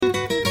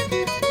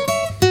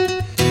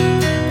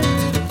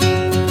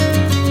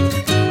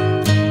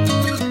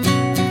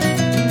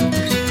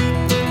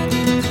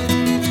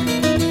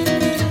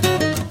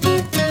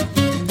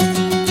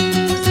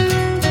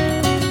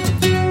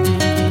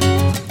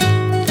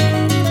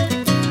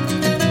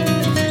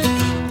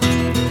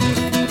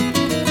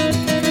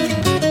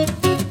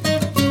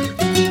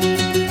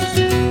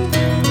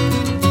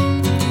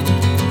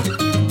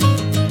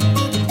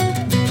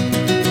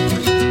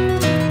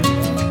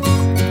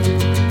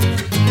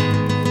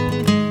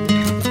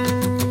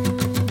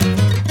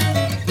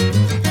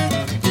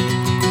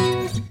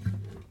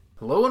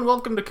and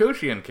welcome to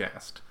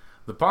Koshiancast,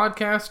 the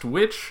podcast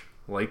which,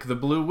 like the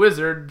Blue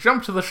Wizard,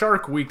 jumped the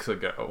shark weeks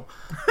ago.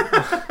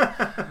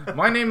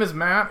 My name is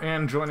Matt,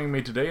 and joining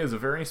me today is a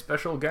very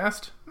special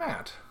guest,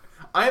 Matt.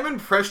 I am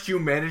impressed you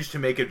managed to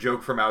make a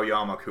joke from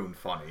Aoyama-kun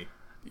funny.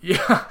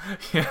 Yeah,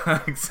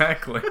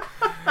 exactly.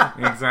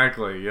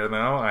 Exactly, you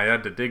know, I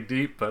had to dig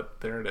deep,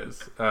 but there it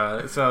is.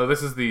 So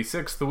this is the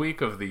 6th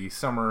week of the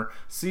summer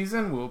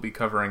season. We'll be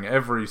covering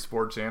every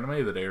sports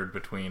anime that aired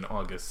between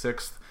August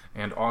 6th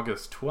and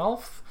August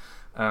 12th.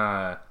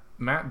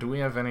 Matt, do we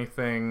have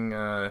anything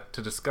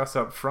to discuss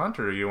up front,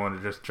 or do you want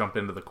to just jump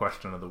into the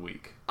question of the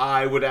week?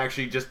 I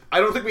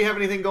don't think we have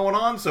anything going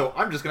on, so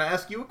I'm just going to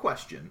ask you a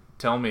question.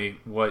 Tell me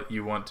what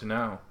you want to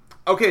know.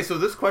 Okay, so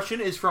this question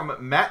is from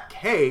Matt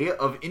K.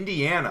 of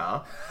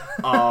Indiana.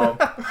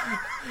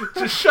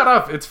 Just shut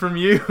up, it's from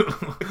you.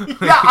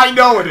 Yeah, I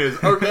know it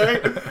is,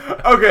 okay?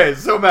 Okay,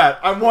 so Matt,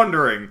 I'm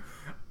wondering,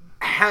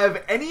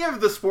 have any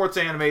of the sports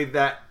anime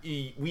that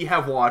we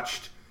have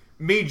watched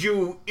made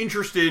you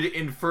interested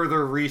in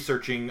further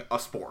researching a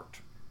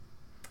sport?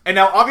 And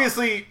now,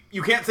 obviously,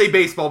 you can't say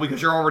baseball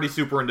because you're already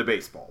super into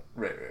baseball.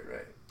 Right.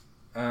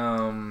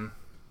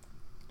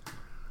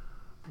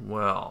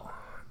 Well,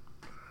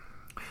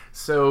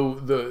 so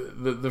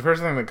the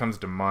first thing that comes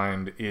to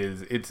mind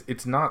is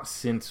it's not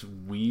since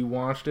we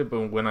watched it,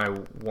 but when I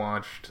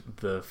watched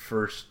the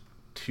first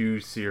 2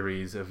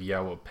 series of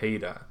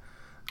Yawapeda,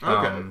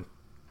 Okay.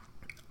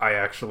 I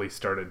actually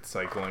started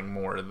cycling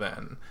more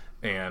then,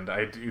 and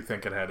I do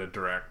think it had a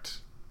direct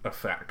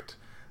effect.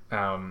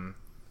 And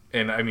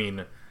I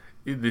mean,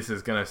 this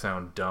is gonna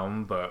sound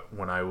dumb, but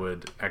when I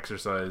would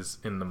exercise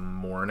in the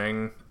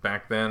morning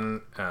back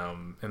then,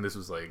 and this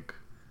was like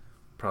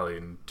probably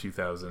in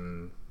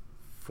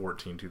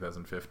 2014,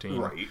 2015.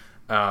 Right.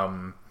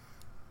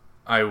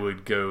 I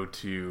would go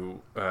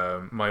to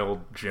my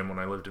old gym when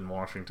I lived in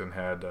Washington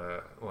had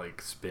like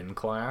spin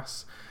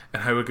class,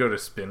 and I would go to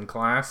spin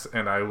class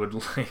and I would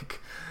like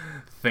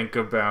think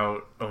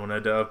about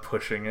Onada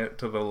pushing it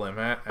to the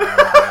limit, and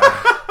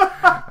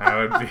I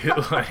would be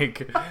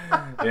like,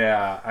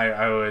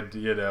 I would,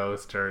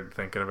 start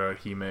thinking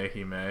about Hime,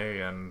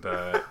 and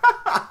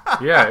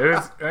yeah, it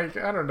was like,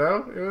 I don't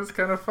know, it was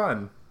kind of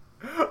fun.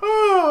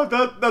 Oh,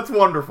 that's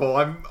wonderful.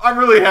 I'm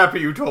really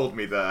happy you told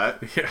me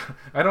that. Yeah,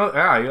 I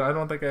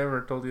don't think I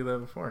ever told you that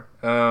before.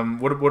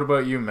 What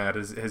about you, Matt?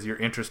 Has your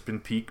interest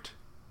been piqued?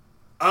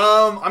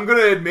 I'm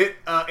gonna admit,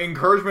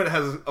 encouragement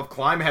of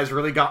climb has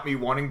really got me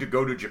wanting to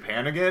go to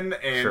Japan again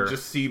and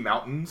just see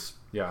mountains.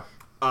 Yeah.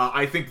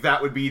 I think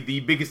that would be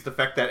the biggest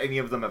effect that any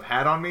of them have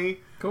had on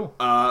me. Cool.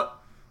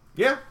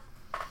 Yeah.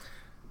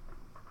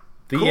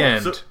 The cool.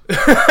 end.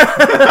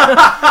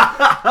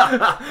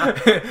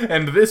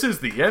 And this is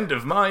the end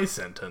of my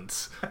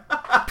sentence.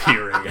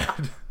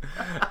 Period.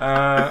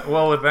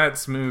 Well, with that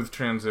smooth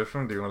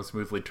transition, do you want to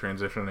smoothly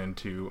transition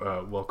into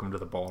Welcome to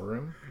the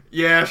Ballroom?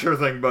 Yeah, sure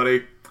thing,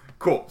 buddy.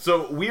 Cool.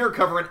 So we are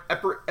covering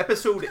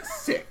episode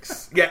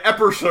 6. Yeah,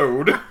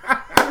 episode.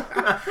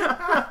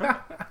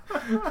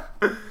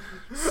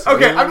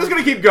 Okay, I'm just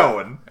going to keep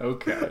going.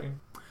 Okay.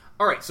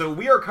 Alright, so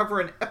we are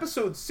covering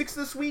episode 6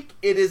 this week.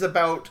 It is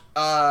about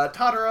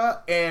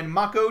Tadara and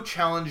Mako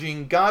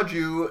challenging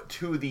Gaju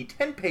to the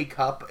Tenpei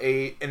Cup,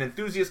 an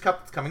enthusiast cup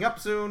that's coming up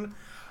soon.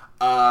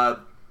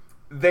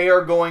 They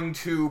are going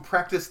to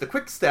practice the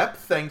quick step,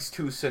 thanks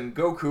to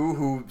Sengoku,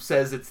 who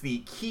says it's the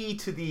key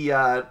to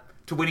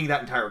to winning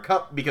that entire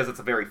cup, because it's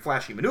a very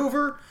flashy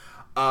maneuver.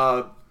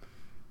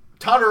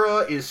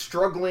 Tadara is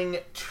struggling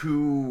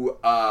to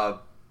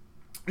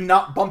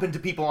not bump into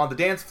people on the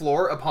dance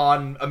floor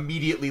upon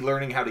immediately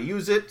learning how to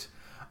use it.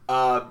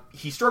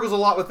 He struggles a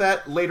lot with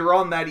that. Later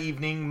on that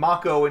evening,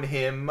 Mako and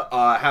him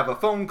have a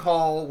phone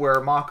call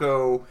where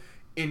Mako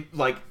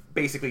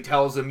basically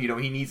tells him,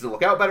 he needs to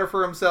look out better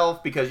for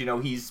himself because,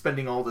 he's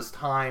spending all this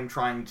time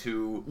trying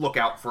to look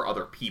out for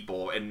other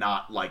people and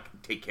not,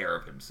 take care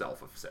of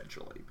himself,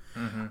 essentially.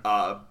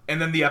 Mm-hmm.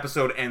 And then the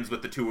episode ends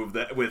with the two of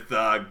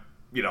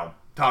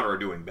Tadara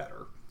doing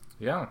better.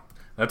 Yeah.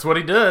 That's what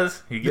he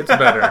does. He gets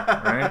better,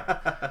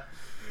 right?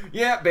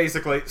 Yeah,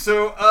 basically.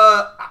 So,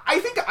 I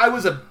think I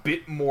was a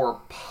bit more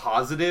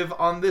positive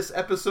on this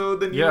episode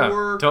than you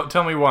were.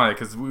 Tell me why,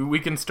 because we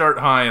can start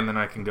high and then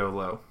I can go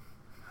low.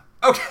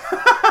 Okay.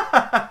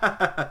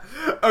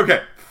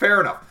 Okay,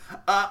 fair enough.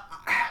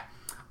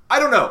 I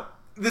don't know.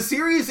 The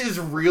series is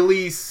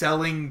really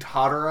selling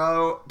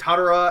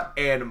Tadara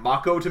and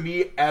Mako to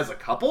me as a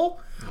couple.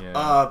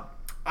 Yeah.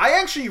 I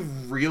actually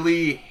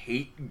really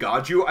hate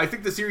Gaju. I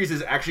think the series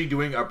is actually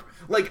doing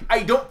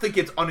I don't think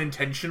it's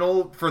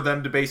unintentional for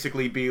them to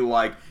basically be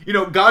like,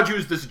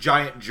 Gaju's this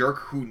giant jerk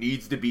who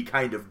needs to be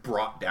kind of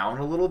brought down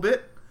a little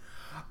bit.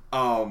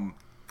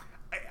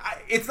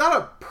 It's not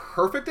a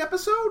perfect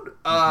episode,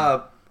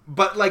 but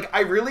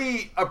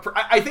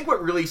I think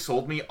what really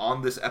sold me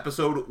on this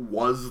episode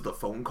was the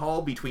phone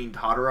call between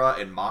Tadara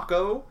and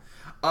Mako.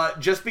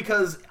 Just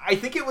because I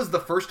think it was the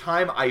first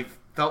time I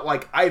felt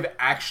like I've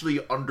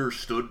actually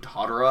understood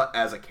Tadara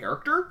as a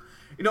character.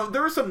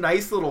 there were some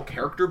nice little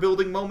character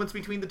building moments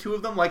between the two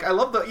of them. Like, I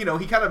love the,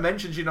 he kind of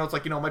mentions, it's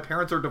like, my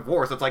parents are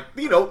divorced. It's like,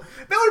 that would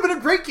have been a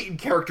great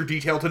character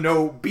detail to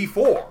know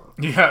before.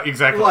 Yeah,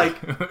 exactly.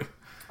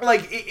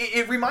 Like,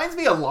 it reminds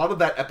me a lot of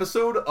that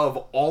episode of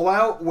All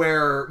Out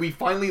where we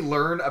finally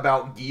learn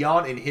about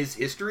Gion and his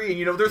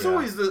history. And, there's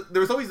always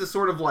this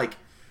sort of, like,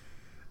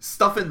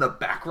 stuff in the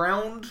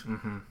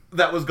background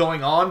that was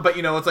going on. But,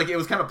 it's like, it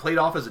was kind of played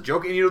off as a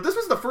joke. And, this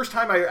was the first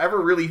time I ever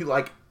really,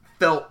 like,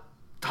 felt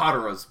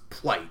Tadara's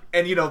plight.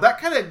 And, that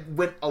kind of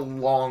went a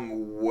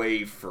long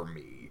way for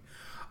me.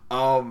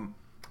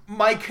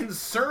 My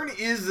concern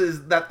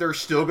is that they're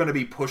still going to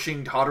be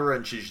pushing Tadara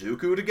and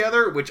Shizuku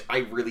together, which I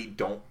really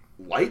don't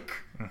like.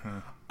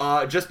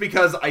 Just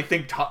because I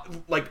think,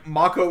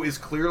 Mako is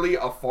clearly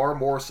a far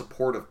more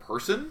supportive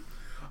person.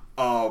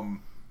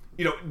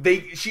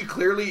 She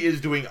clearly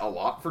is doing a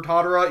lot for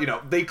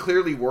Tadara. They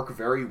clearly work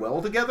very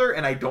well together,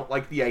 and I don't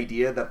like the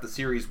idea that the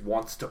series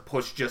wants to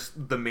push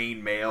just the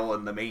main male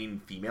and the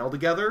main female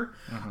together.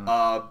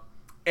 I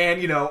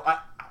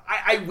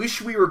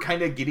wish we were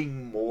kind of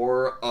getting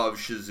more of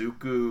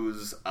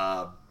Shizuku's,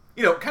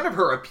 kind of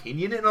her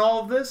opinion in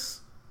all of this.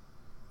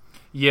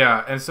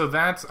 Yeah, and so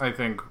that's, I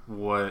think,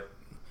 what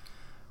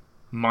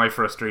my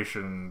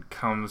frustration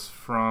comes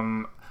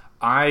from.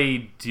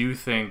 I do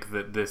think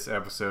that this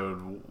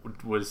episode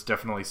was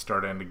definitely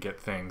starting to get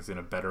things in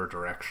a better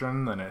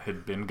direction than it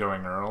had been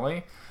going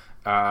early.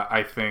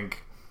 I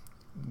think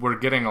we're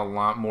getting a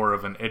lot more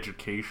of an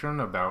education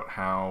about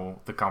how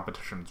the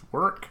competitions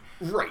work.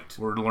 Right.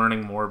 We're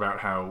learning more about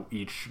how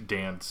each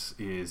dance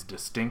is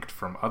distinct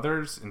from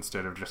others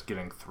instead of just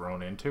getting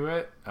thrown into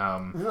it.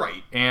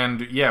 Right.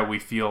 And yeah, we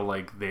feel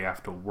like they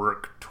have to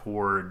work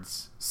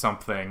towards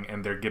something,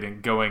 and they're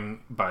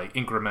going by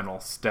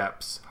incremental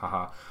steps.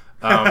 Haha.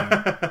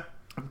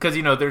 Because,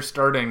 they're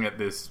starting at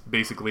this,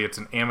 basically it's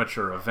an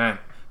amateur event.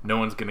 No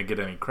one's going to get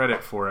any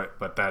credit for it,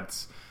 but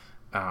that's,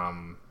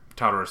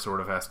 Tadara sort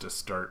of has to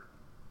start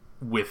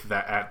with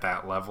that at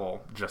that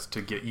level just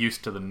to get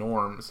used to the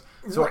norms.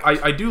 So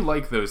right. I do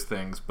like those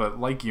things, but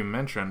like you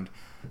mentioned,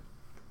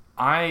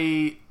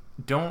 I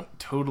don't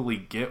totally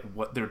get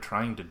what they're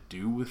trying to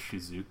do with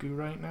Shizuku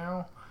right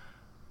now.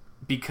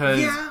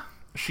 Because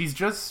she's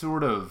just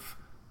sort of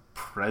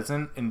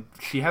present, and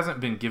she hasn't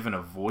been given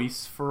a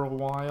voice for a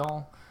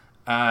while.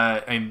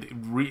 I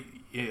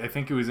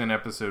think it was in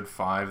episode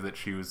 5 that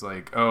she was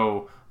like,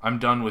 "Oh, I'm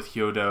done with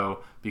Hyodo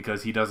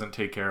because he doesn't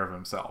take care of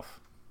himself."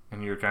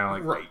 And you're kind of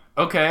like, right,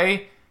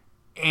 okay,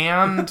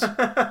 and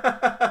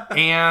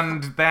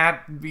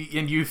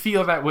and you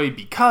feel that way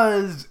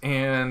because,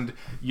 and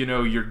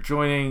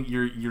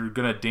you're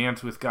gonna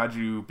dance with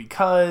Gaju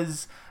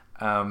because,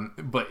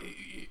 but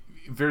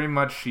very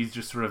much she's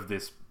just sort of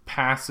this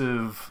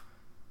passive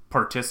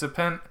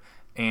participant,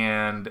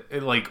 and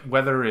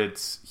whether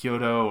it's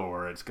Hyodo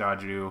or it's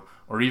Gaju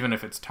or even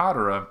if it's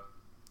Tadara,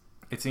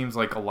 it seems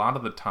like a lot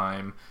of the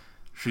time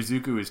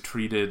Shizuku is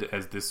treated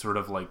as this sort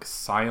of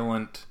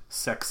silent,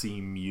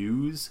 sexy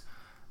muse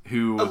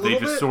who they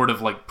just sort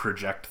of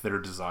project their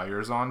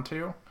desires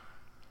onto.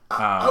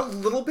 A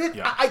little bit.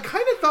 Yeah. I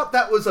kind of thought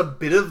that was a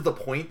bit of the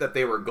point that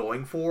they were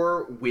going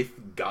for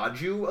with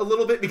Gaju a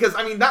little bit, because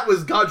that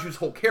was Gaju's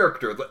whole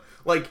character.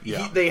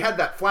 They had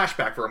that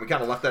flashback for him. We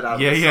kind of left that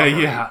out.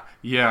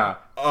 Yeah.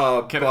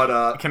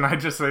 Can I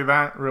just say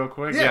that real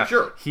quick? Yeah,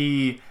 sure.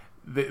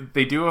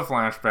 They do a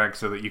flashback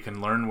so that you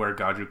can learn where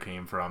Gaju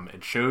came from.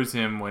 It shows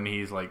him when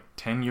he's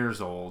 10 years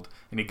old,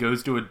 and he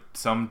goes to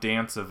some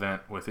dance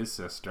event with his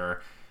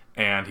sister,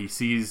 and he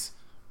sees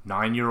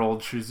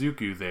 9-year-old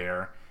Shizuku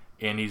there,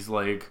 and he's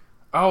like,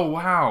 "Oh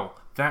wow,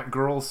 that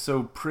girl's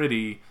so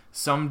pretty,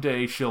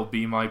 someday she'll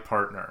be my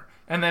partner."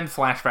 And then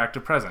flashback to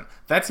present.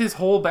 That's his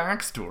whole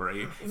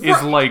backstory.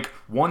 Right. Is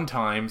one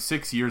time,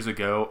 6 years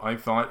ago, I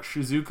thought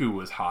Shizuku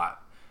was hot.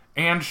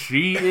 And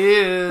she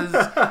is,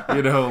 that's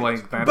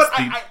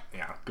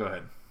yeah, go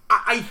ahead.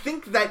 I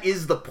think that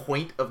is the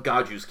point of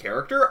Gaju's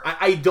character.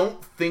 I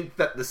don't think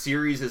that the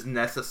series is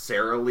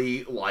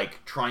necessarily,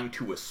 trying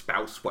to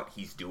espouse what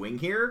he's doing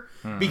here.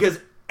 Because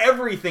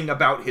everything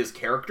about his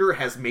character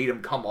has made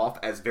him come off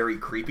as very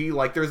creepy.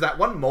 There's that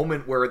one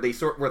moment where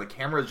where the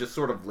camera just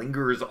sort of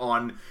lingers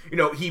on,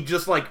 he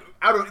just,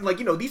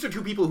 these are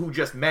two people who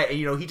just met,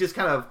 and, he just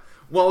kind of,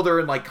 while they're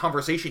in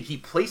conversation, he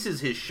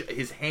places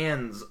his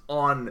hands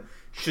on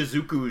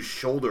Shizuku's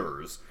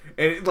shoulders,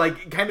 and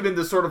kind of in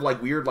this sort of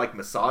weird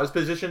massage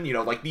position.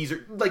 These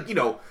are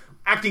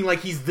acting like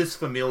he's this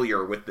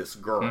familiar with this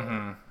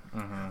girl.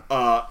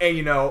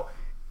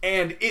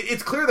 And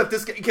it's clear that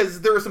this, because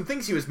there were some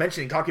things he was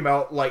mentioning, talking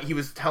about he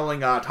was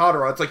telling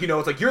Tadara,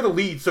 it's you're the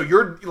lead, so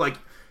you're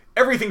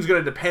everything's going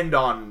to depend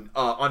on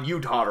you,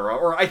 Tadara.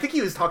 Or I think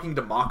he was talking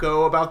to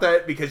Mako about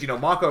that, because,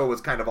 Mako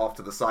was kind of off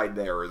to the side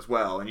there as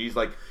well. And he's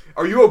like,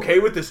 "Are you okay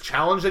with this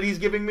challenge that he's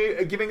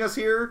giving us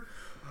here?"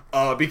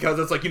 Because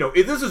it's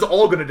this is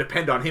all going to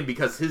depend on him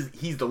because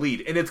he's the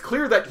lead. And it's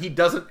clear that he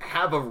doesn't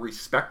have a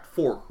respect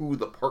for who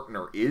the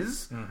partner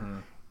is.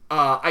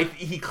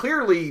 He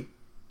clearly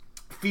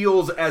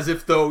feels as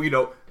if though,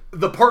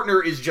 the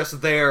partner is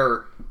just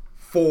there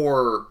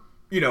for,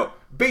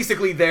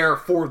 basically there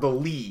for the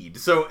lead.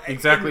 So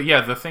exactly,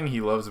 yeah. The thing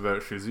he loves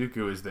about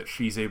Shizuku is that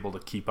she's able to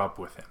keep up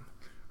with him.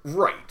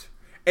 Right,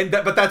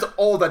 but that's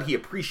all that he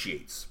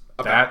appreciates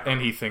about that,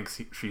 and he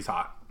thinks she's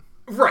hot.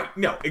 Right,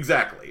 no,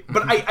 exactly.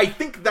 But I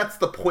think that's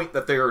the point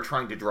that they are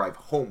trying to drive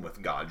home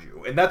with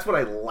Gaju, and that's what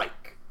I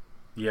like.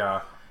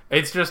 Yeah.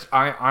 It's just,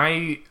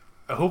 I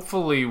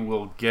hopefully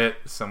will get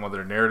some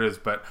other narratives,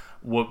 but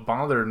what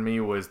bothered me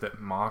was that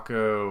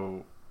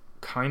Mako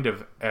kind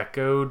of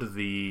echoed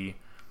the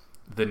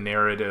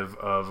narrative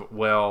of,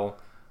 well,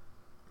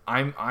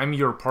 I'm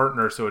your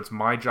partner, so it's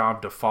my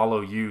job to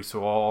follow you,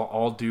 so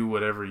I'll do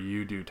whatever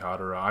you do,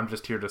 Tadara. I'm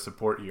just here to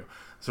support you.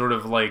 Sort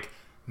of like,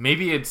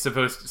 maybe it's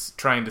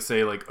trying to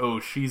say, like,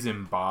 oh, she's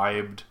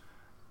imbibed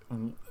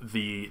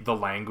the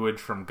language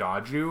from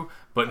Gaju,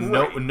 but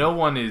right. no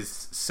one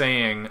is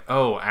saying,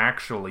 oh,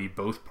 actually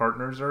both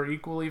partners are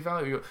equally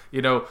valuable.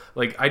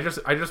 Like, I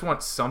just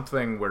want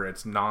something where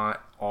it's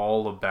not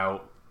all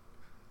about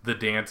the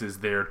dance is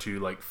there to,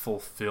 like,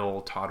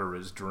 fulfill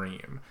Tadara's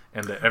dream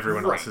and that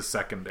everyone else is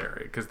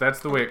secondary, because that's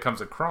the way it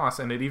comes across.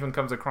 And it even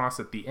comes across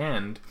at the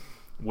end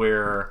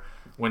where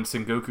when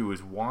Sengoku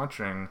is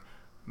watching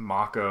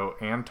Mako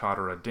and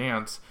Tadara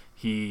dance,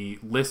 he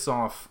lists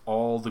off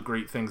all the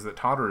great things that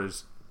Tadara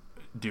is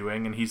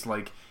doing, and he's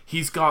like,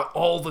 he's got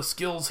all the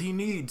skills he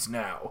needs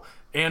now,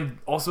 and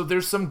also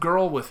there's some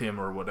girl with him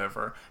or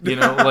whatever,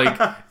 like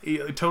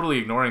totally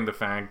ignoring the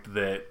fact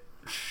that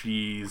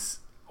she's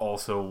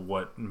also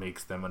what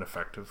makes them an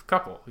effective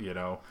couple.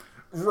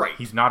 Right,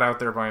 he's not out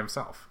there by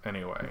himself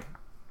anyway.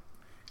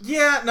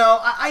 Yeah, no,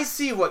 I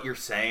see what you're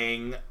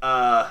saying.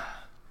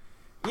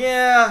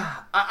 Yeah,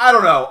 I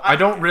don't know. I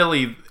don't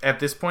really, at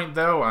this point,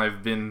 though,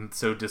 I've been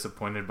so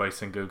disappointed by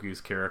Sengoku's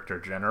character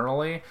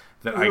generally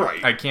that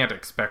I can't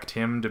expect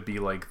him to be,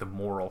 like, the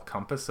moral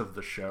compass of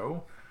the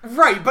show.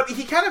 Right, but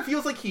he kind of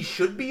feels like he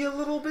should be a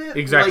little bit.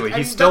 Exactly,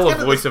 he's still a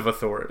voice of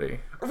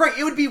authority. Right,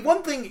 it would be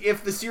one thing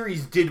if the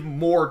series did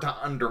more to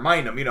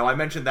undermine him. I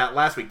mentioned that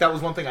last week. That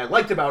was one thing I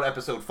liked about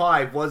episode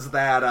 5, was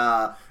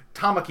that,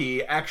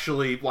 Tamaki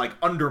actually, like,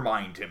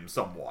 undermined him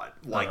somewhat.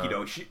 Like,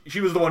 she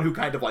was the one who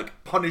kind of,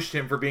 like, punished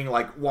him for being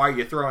like, why are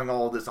you throwing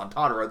all this on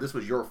Tadara? This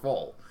was your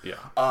fault.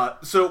 Yeah.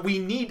 So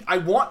I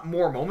want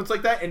more moments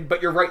like that,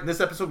 but you're right, in this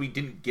episode we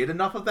didn't get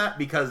enough of that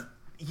because,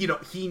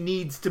 he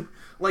needs to,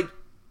 like,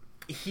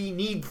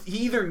 he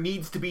either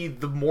needs to be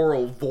the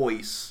moral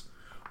voice,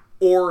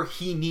 or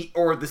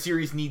the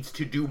series needs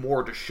to do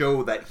more to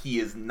show that he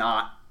is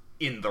not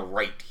in the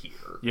right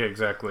here. Yeah,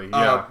 exactly.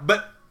 Yeah.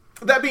 But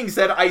that being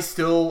said, I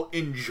still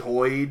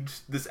enjoyed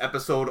this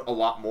episode a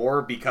lot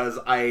more because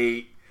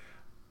I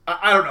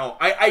don't know.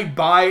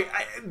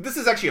 This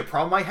is actually a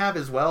problem I have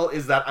as well,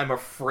 is that I'm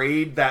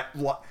afraid that,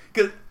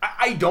 because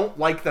I don't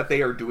like that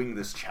they are doing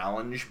this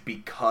challenge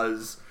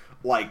because,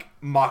 like,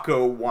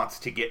 Mako wants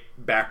to get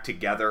back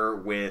together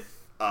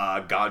with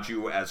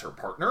Gaju as her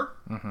partner.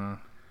 Mm-hmm.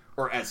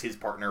 Or as his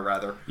partner,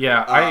 rather.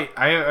 Yeah,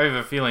 I have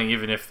a feeling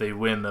even if they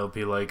win, they'll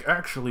be like,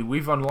 actually,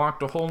 we've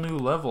unlocked a whole new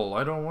level.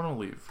 I don't want to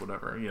leave,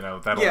 whatever.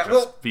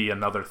 That'll be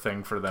another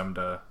thing for them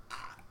to...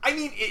 I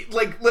mean,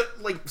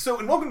 so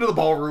in Welcome to the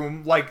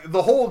Ballroom, like,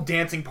 the whole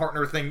dancing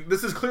partner thing,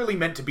 this is clearly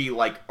meant to be,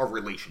 like, a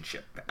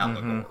relationship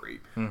allegory,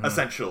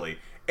 essentially.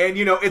 And,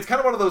 it's kind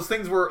of one of those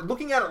things where,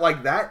 looking at it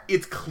like that,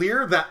 it's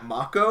clear that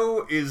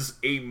Mako is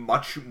a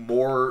much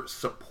more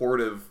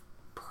supportive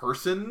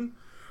person.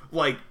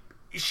 Like,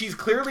 she's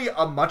clearly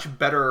a much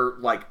better,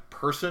 like,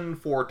 person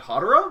for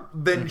Tadara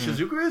than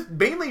Shizuku is,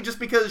 mainly just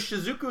because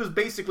Shizuku is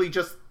basically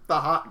just the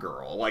hot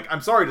girl. Like,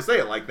 I'm sorry to say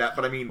it like that,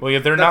 but I mean... Well, yeah,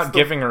 they're not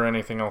giving her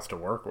anything else to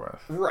work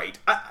with. Right.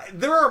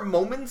 There are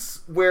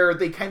moments where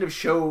they kind of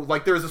show,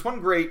 like, there's this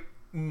one great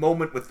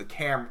moment with the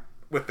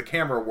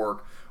camera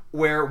work,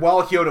 where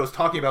while Kyoto's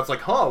talking about, it's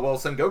like, well,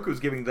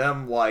 Sengoku's giving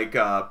them, like,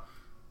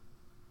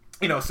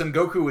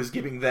 Sengoku is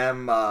giving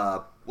them,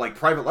 like,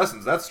 private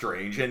lessons. That's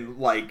strange. And,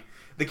 like,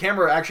 the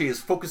camera actually is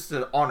focused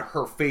on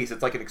her face.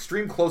 It's like an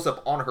extreme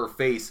close-up on her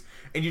face,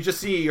 and you just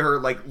see her,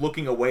 like,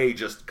 looking away,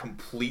 just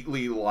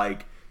completely,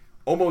 like,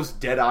 almost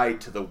dead-eyed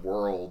to the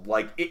world.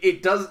 Like,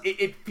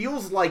 it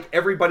feels like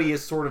everybody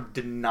is sort of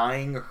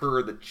denying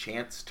her the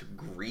chance to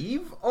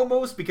grieve,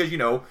 almost, because,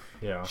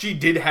 she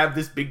did have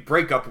this big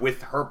breakup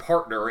with her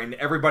partner, and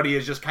everybody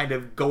is just kind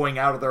of going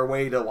out of their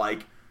way to,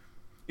 like,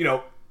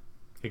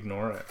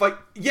 ignore it. Like,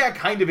 yeah,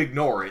 kind of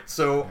ignore it.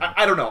 So, yeah.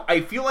 I don't know.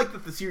 I feel like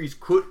that the series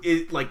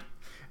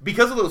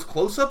because of those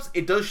close-ups,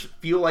 it does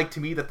feel like to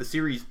me that the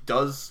series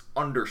does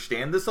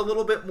understand this a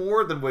little bit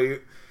more than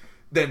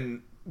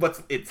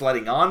what it's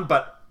letting on,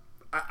 but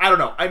I don't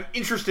know. I'm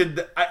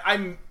interested.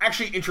 I'm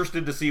actually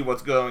interested to see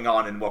what's going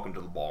on in Welcome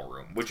to the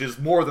Ballroom, which is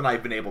more than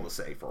I've been able to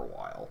say for a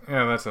while.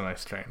 Yeah, that's a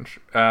nice change.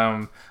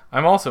 I'm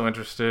also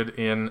interested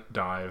in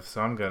Dive,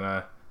 so I'm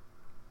gonna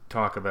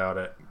talk about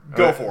it.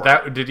 Go for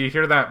it. Did you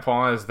hear that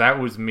pause? That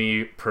was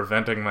me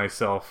preventing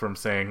myself from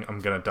saying I'm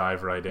gonna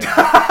dive right in,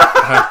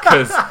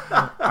 because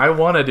I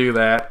want to do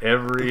that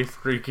every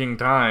freaking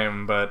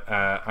time, but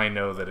I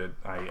know that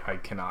I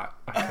cannot.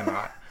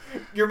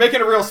 You're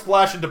making a real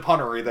splash into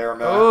punnery there,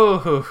 man.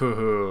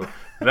 Oh,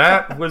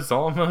 that was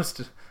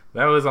almost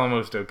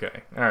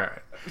okay. All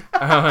right.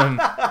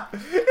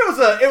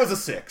 It was a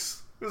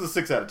 6. It was a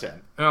 6 out of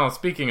 10. Well,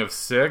 speaking of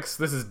 6,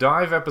 this is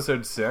Dive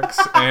episode 6,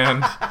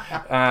 and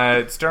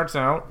it starts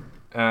out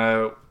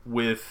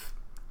with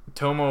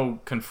Tomo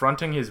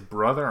confronting his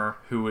brother,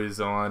 who is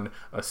on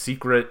a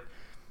secret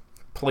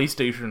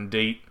PlayStation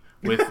date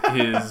with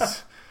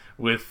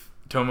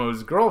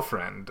Tomo's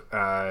girlfriend.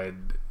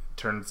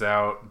 Turns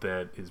out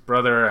that his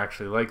brother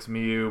actually likes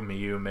Miyu.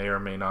 Miyu may or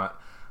may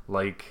not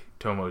like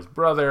Tomo's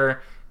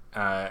brother.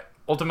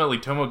 Ultimately,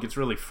 Tomo gets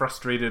really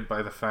frustrated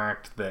by the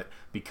fact that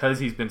because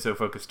he's been so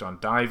focused on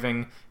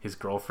diving, his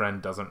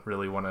girlfriend doesn't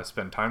really want to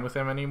spend time with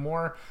him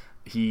anymore.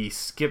 He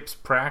skips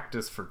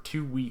practice for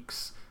 2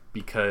 weeks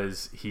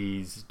because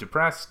he's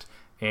depressed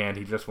and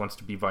he just wants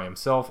to be by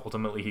himself.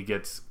 Ultimately, he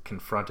gets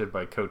confronted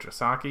by Coach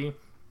Asaki,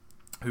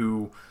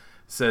 who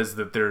says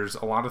that there's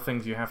a lot of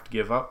things you have to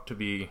give up to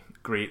be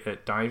great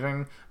at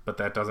diving, but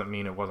that doesn't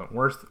mean it wasn't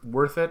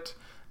worth it.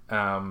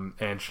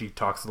 And she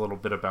talks a little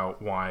bit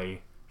about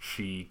why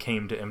she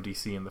came to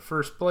MDC in the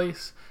first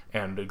place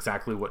and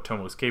exactly what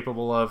Tomo's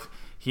capable of.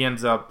 He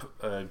ends up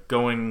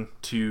going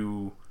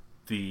to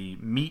the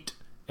meet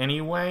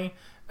anyway,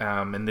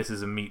 and this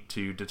is a meet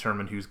to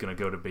determine who's going to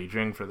go to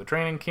Beijing for the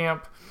training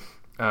camp.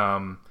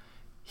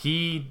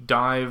 He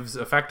dives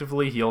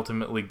effectively. He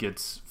ultimately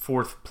gets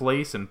 4th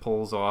place and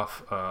pulls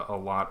off a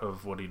lot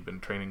of what he'd been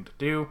training to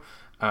do.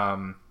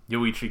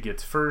 Yoichi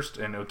gets 1st,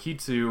 and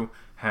Okitsu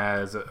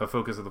has a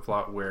focus of the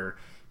plot where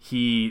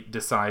he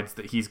decides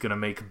that he's going to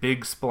make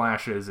big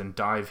splashes and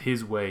dive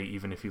his way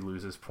even if he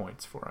loses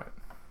points for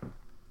it.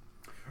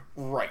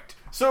 Right.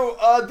 So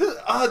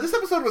this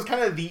episode was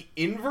kind of the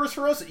inverse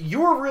for us.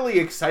 You were really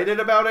excited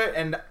about it,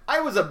 and I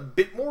was a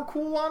bit more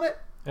cool on it.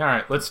 All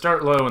right, let's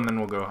start low and then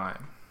we'll go high.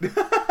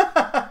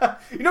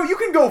 You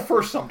can go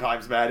first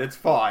sometimes, man. It's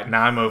fine.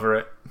 Nah, I'm over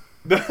it.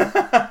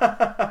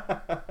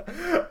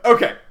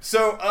 Okay,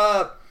 so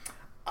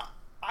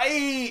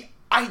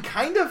I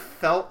kind of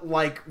felt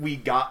like we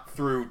got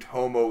through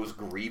Tomo's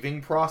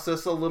grieving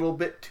process a little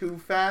bit too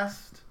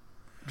fast.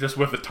 Just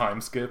with the time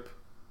skip?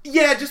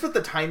 Yeah, just with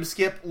the time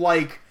skip.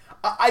 Like,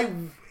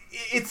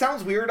 it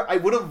sounds weird. I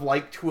would have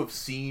liked to have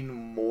seen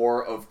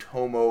more of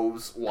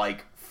Tomo's,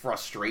 like,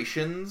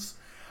 frustrations.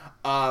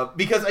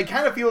 Because it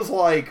kind of feels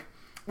like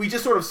we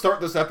just sort of start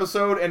this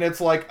episode and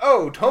it's like,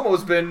 oh,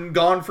 Tomo's been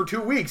gone for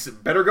 2 weeks.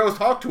 Better go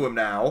talk to him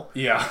now.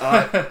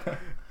 Yeah.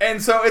 And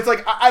so it's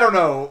like, I don't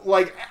know,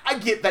 like, I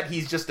get that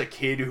he's just a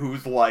kid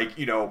who's, like,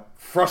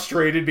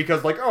 frustrated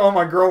because, like, oh,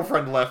 my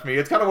girlfriend left me.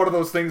 It's kind of one of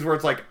those things where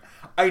it's like,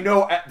 I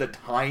know at the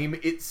time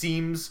it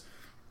seems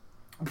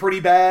pretty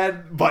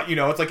bad, but,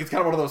 it's like, it's kind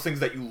of one of those things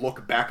that you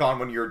look back on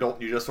when you're adult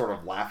and you just sort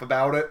of laugh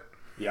about it.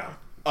 Yeah.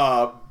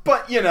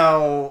 But,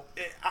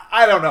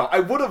 I don't know.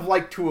 I would have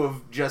liked to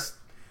have just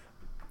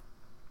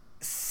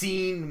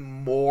seen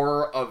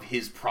more of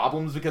his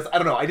problems because, I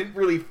don't know, I didn't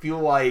really feel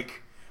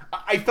like...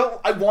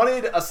 I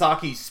wanted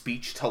Asaki's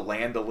speech to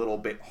land a little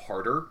bit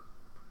harder.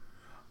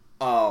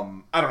 I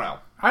don't know.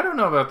 I don't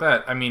know about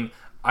that. I mean,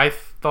 I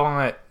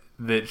thought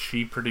that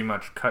she pretty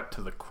much cut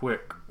to the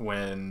quick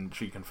when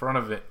she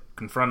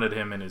confronted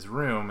him in his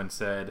room and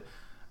said,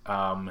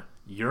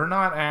 you're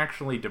not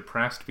actually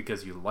depressed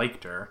because you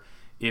liked her.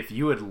 If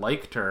you had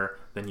liked her,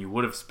 then you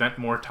would have spent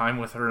more time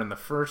with her in the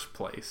first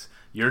place.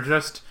 You're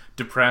just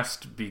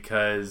depressed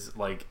because,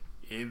 like,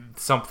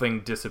 something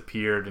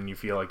disappeared and you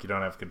feel like you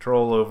don't have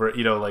control over it.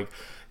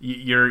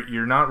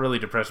 You're not really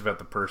depressed about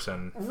the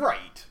person.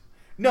 Right.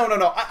 No.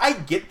 I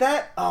get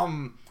that.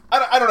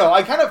 I don't know.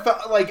 I kind of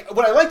felt like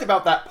what I liked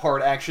about that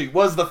part actually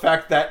was the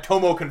fact that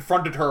Tomo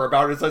confronted her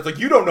about it. So it's like,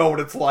 you don't know what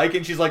it's like.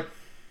 And she's like,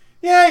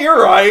 yeah,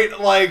 you're right.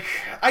 Like,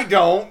 I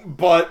don't,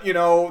 but,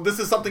 this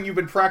is something you've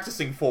been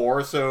practicing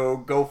for, so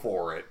go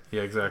for it.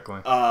 Yeah, exactly.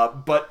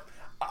 But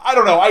I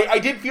don't know. I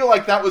did feel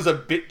like that was a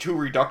bit too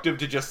reductive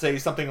to just say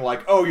something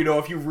like, oh,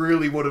 if you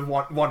really would have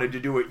wanted to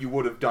do it, you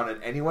would have done it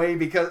anyway.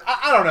 Because,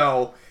 I don't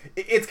know.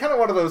 It's kind of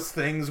one of those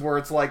things where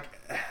it's like...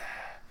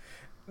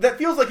 That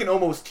feels like an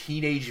almost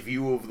teenage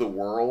view of the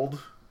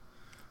world.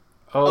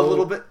 Oh, a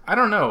little bit. I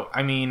don't know.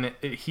 I mean,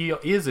 he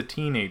is a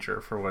teenager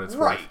for what it's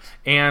worth. Right.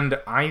 And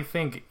I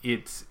think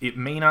it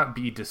may not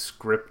be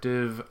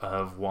descriptive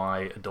of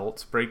why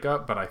adults break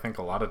up, but I think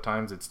a lot of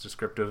times it's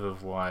descriptive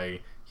of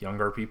why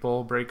younger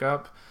people break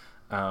up.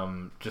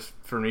 Just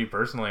for me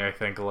personally, I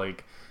think,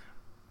 like,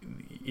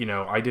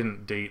 I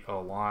didn't date a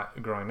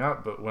lot growing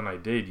up, but when I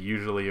did,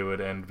 usually it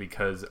would end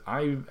because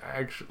I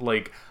actually,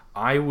 like,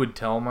 I would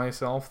tell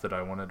myself that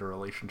I wanted a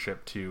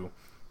relationship to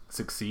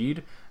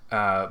succeed,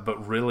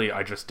 but really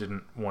I just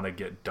didn't want to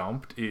get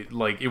dumped. It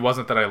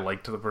wasn't that I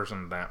liked the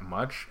person that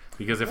much,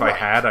 because if I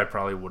had, I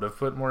probably would have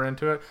put more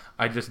into it.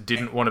 I just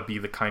didn't want to be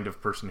the kind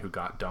of person who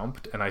got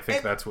dumped, and I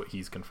think that's what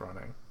he's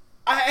confronting.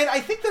 I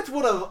think that's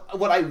what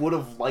I would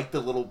have liked a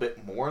little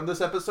bit more in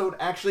this episode,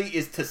 actually,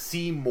 is to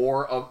see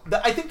more of...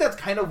 I think that's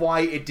kind of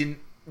why it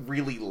didn't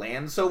really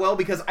land so well,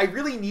 because I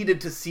really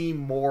needed to see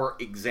more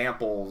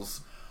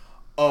examples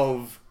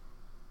of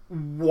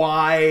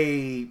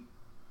why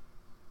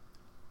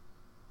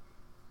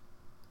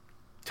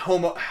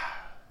Tomo...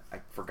 I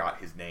forgot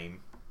his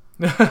name.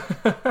 Oh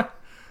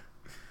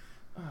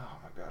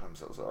my god, I'm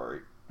so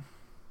sorry.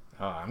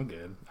 Oh, I'm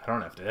good. I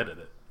don't have to edit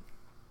it.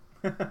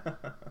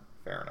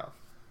 Fair enough.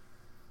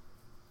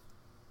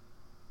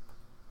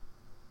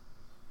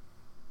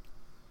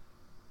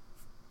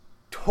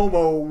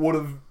 Tomo would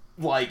have,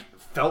 like,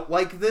 felt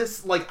like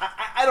this. Like,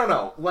 I don't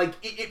know. Like,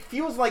 it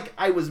feels like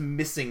I was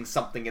missing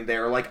something in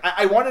there. Like,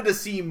 I wanted to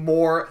see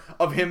more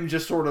of him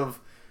just sort of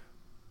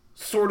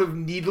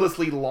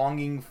needlessly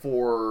longing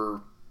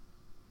for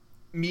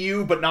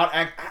Miu, but not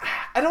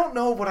I don't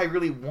know what I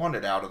really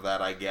wanted out of that,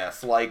 I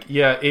guess. Like,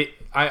 yeah,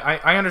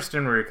 I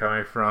understand where you're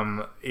coming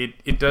from.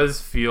 It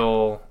does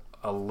feel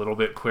a little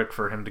bit quick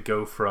for him to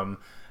go from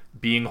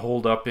being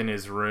holed up in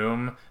his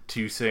room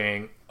to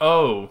saying,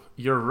 "Oh,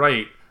 you're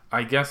right.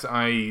 I guess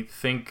I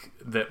think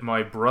that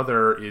my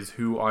brother is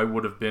who I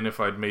would have been if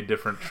I'd made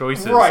different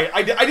choices." Right.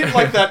 I didn't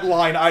like that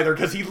line either,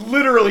 because he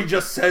literally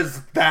just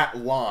says that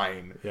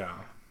line. Yeah.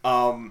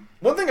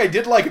 One thing I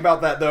did like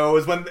about that, though,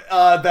 is when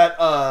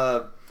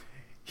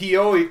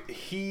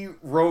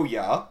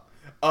Hiroya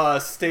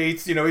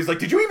states, you know, he's like,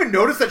 "Did you even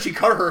notice that she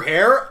cut her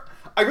hair?"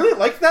 I really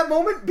liked that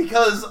moment,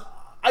 because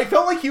I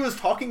felt like he was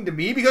talking to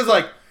me, because,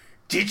 like,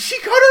 did she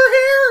cut her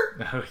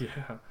hair? Oh,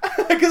 yeah.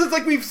 Because it's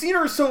like, we've seen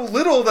her so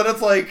little that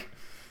it's like,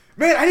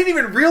 man, I didn't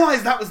even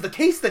realize that was the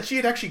case, that she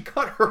had actually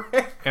cut her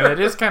hair. And it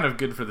is kind of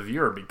good for the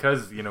viewer,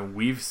 because, you know,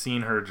 we've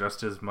seen her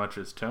just as much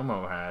as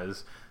Tomo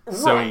has.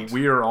 So right.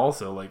 We are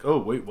also like, oh,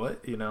 wait,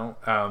 what? You know?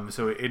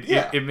 So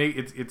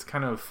it's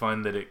kind of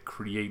fun that it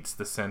creates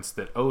the sense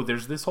that, oh,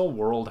 there's this whole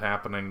world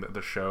happening that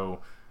the show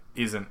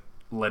isn't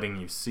letting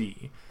you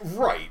see.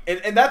 Right.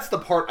 And that's the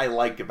part I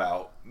liked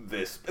about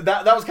this.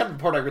 That was kind of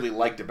the part I really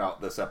liked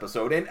about this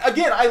episode. And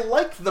again, I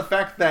liked the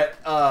fact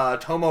that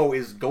Tomo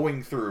is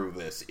going through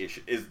this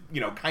issue, is, you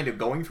know, kind of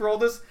going through all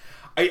this.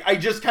 I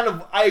just kind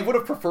of, I would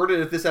have preferred it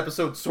if this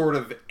episode sort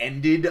of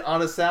ended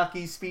on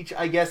Asaki's speech,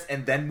 I guess,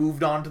 and then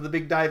moved on to the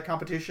big dive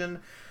competition.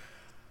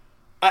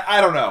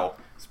 I don't know.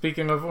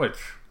 Speaking of which,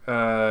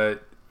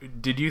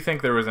 did you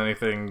think there was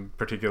anything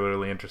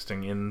particularly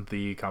interesting in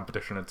the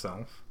competition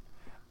itself?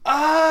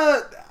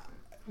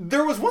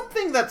 There was one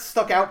thing that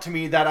stuck out to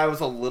me that I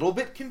was a little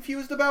bit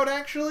confused about,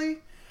 actually.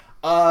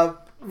 So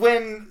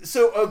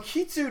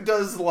Akitsu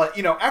does, like,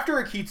 you know, after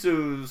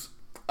Akitsu's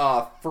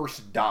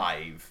first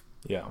dive,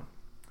 yeah,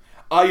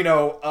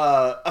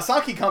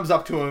 Asaki comes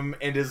up to him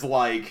and is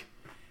like,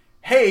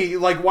 "Hey,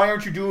 like, why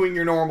aren't you doing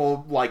your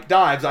normal, like,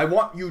 dives? I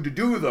want you to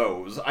do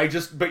those.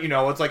 But, you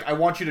know, it's like, I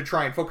want you to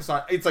try and focus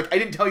on," it's like, I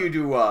didn't tell you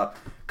to,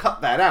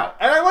 cut that out.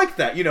 And I like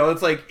that, you know,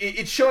 it's like,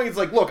 it's showing, it's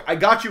like, look, I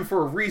got you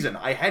for a reason.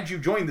 I had you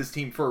join this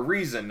team for a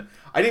reason.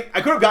 I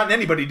could have gotten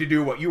anybody to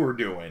do what you were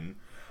doing,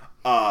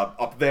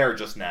 up there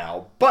just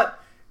now. But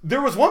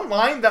there was one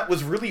line that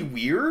was really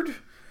weird,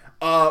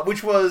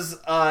 which was,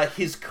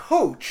 his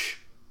coach,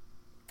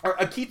 or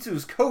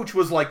Akitsu's coach,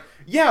 was like,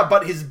 "Yeah,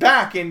 but his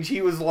back," and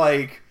he was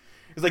like,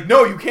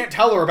 "No, you can't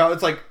tell her about it."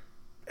 It's like,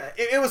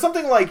 it was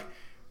something like,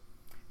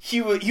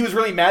 he was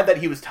really mad that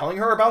he was telling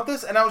her about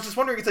this, and I was just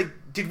wondering, it's like,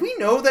 did we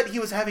know that he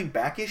was having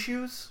back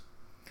issues?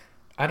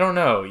 I don't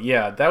know.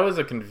 Yeah, that was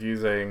a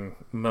confusing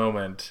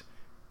moment,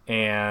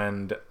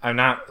 and I'm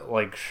not,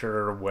 like,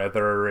 sure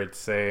whether it's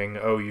saying,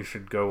 oh, you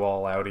should go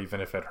all out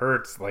even if it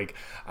hurts. Like,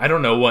 I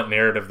don't know what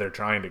narrative they're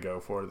trying to go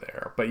for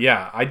there. But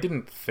yeah, I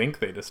didn't think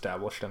they'd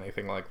established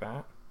anything like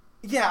that.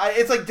 Yeah,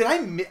 it's like,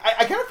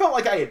 I kind of felt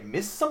like I had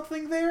missed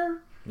something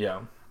there.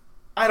 Yeah.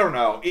 I don't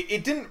know.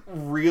 It didn't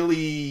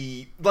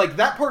really, like,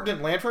 that part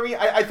didn't land for me.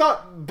 I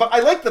thought, but I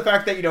like the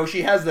fact that, you know,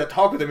 she has that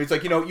talk with him. It's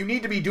like, you know, you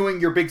need to be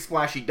doing your big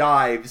splashy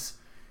dives,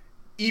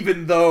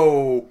 even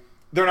though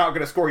they're not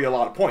going to score you a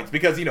lot of points,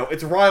 because, you know,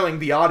 it's riling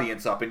the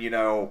audience up, and, you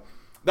know,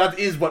 that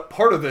is what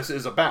part of this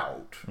is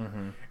about.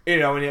 Mm-hmm. You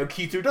know, and, you know,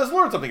 Kitsu does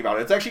learn something about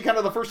it. It's actually kind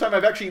of the first time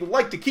I've actually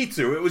liked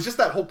Kitsu. It was just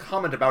that whole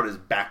comment about his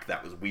back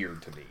that was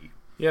weird to me.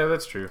 Yeah,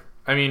 that's true.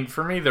 I mean,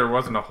 for me, there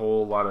wasn't a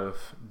whole lot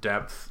of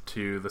depth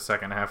to the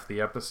second half of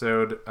the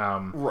episode.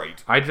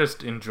 Right. I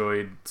just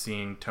enjoyed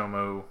seeing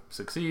Tomo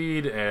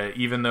succeed,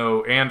 even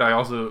though, and I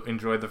also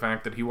enjoyed the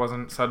fact that he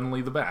wasn't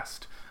suddenly the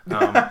best,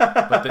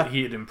 but that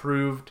he had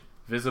improved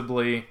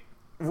visibly.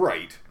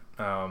 Right.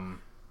 That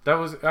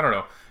was, I don't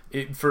know.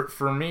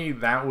 For me,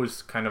 that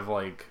was kind of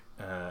like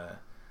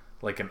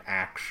an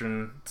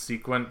action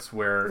sequence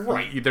where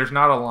right. There's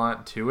not a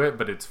lot to it,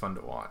 but it's fun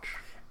to watch.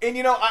 And,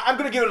 you know, I'm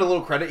going to give it a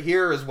little credit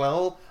here as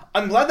well.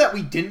 I'm glad that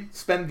we didn't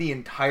spend the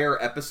entire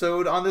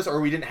episode on this, or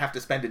we didn't have to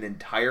spend an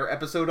entire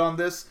episode on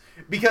this,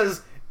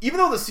 because even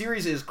though the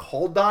series is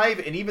called Dive,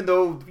 and even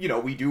though, you know,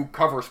 we do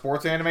cover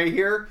sports anime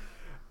here,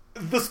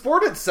 the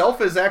sport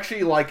itself is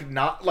actually, like,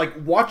 not, like,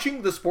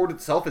 watching the sport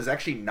itself is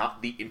actually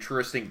not the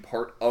interesting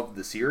part of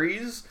the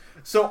series.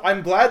 So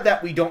I'm glad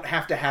that we don't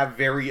have to have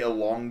very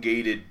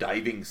elongated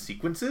diving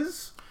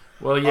sequences.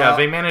 Well, yeah,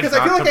 they managed because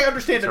I feel like I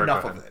understand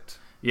enough of it.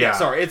 Yeah.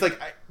 Sorry. It's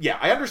like,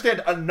 I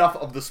understand enough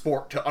of the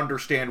sport to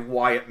understand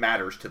why it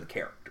matters to the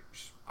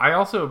characters. I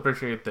also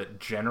appreciate that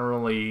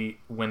generally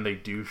when they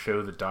do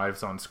show the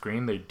dives on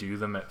screen, they do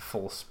them at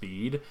full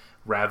speed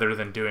rather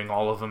than doing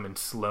all of them in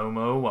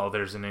slow-mo while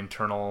there's an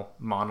internal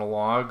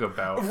monologue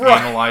about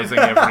analyzing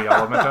every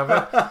element of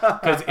it.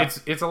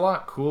 Because it's a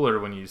lot cooler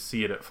when you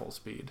see it at full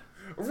speed.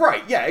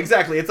 Right, yeah,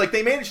 exactly. It's like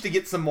they managed to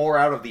get some more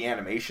out of the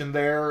animation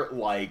there.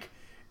 Like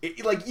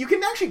you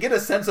can actually get a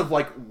sense of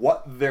like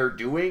what they're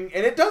doing,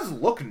 and it does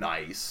look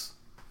nice.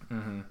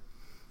 Mm-hmm.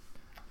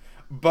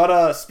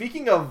 But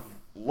speaking of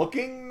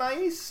looking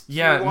nice,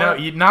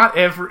 not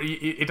every.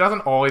 It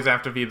doesn't always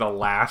have to be the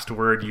last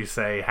word you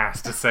say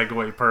has to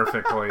segue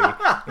perfectly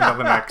into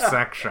the next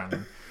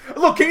section.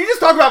 Look, can you just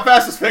talk about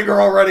Fastest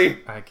Finger already?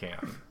 I can.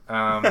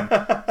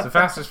 So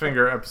Fastest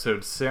Finger,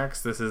 episode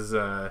 6. This is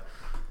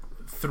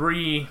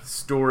 3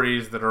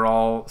 stories that are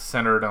all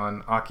centered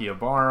on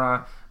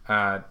Akihabara.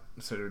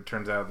 So it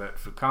turns out that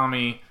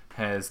Fukami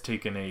has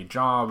taken a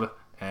job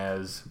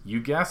as, you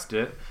guessed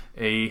it,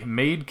 a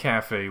maid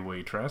cafe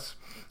waitress.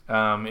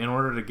 In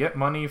order to get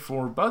money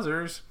for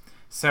buzzers.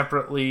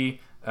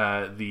 Separately,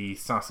 the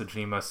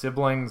Sasajima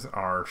siblings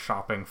are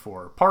shopping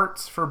for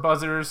parts for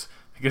buzzers,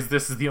 because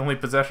this is the only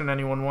possession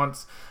anyone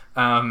wants.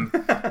 And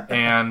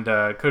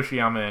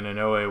Koshiyama and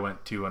Inoue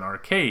went to an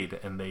arcade,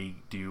 and they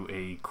do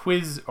a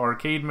quiz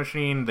arcade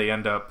machine. They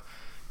end up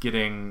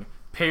getting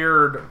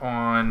paired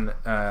on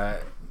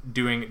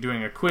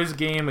doing a quiz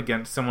game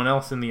against someone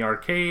else in the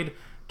arcade.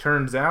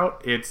 Turns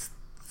out it's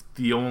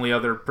the only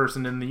other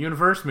person in the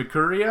universe,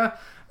 Mikuria,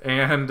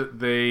 and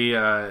they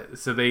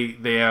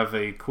have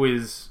a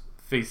quiz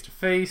face to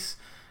face,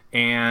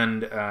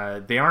 and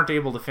they aren't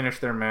able to finish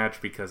their match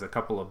because a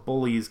couple of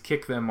bullies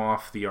kick them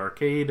off the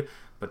arcade.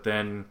 But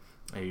then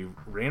a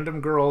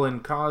random girl in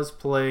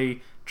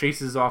cosplay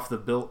chases off the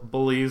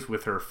bullies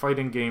with her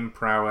fighting game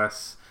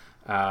prowess,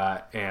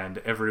 and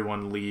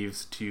everyone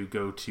leaves to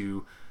go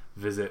to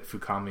visit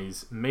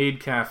Fukami's maid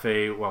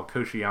cafe, while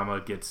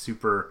Koshiyama gets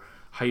super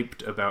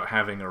hyped about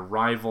having a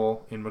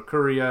rival in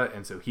Mikuria,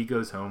 and so he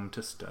goes home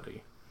to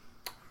study.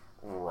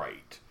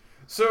 Right.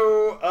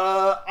 So,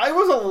 I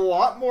was a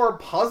lot more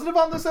positive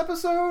on this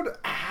episode.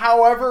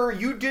 However,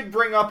 you did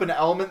bring up an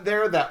element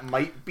there that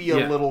might be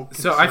a little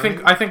concerning.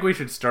 So I think we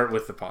should start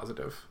with the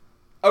positive.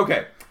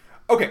 Okay.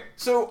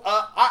 So,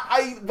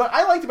 what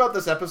I liked about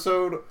this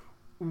episode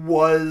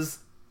was,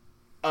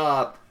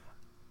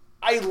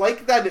 I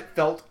like that it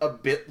felt a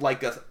bit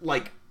like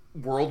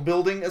world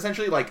building,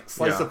 essentially, like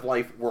slice of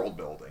life world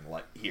building,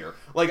 like here.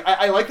 Like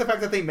I like the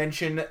fact that they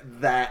mention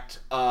that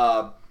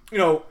a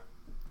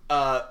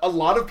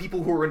lot of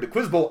people who are into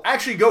Quiz Bowl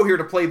actually go here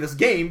to play this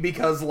game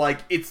because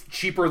like it's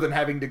cheaper than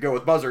having to go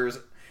with buzzers,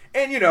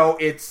 and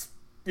it's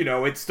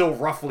still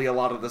roughly a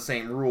lot of the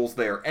same rules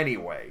there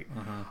anyway.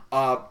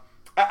 Mm-hmm.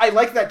 I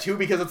like that too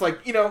because it's like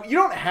you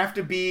don't have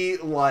to be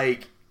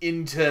like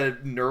into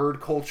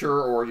nerd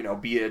culture or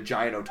be a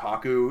giant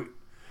otaku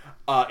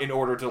in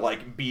order to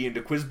like be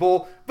into Quiz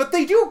Bowl, but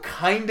they do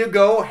kind of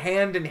go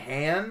hand in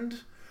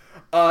hand.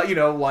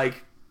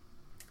 Like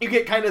you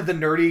get kind of the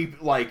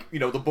nerdy, like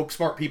the book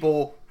smart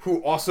people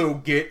who also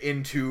get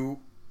into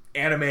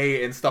anime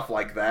and stuff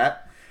like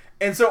that,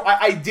 and so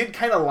I did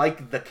kind of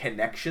like the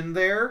connection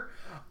there.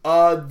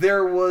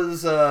 There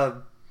was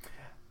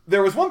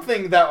one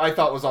thing that I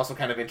thought was also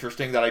kind of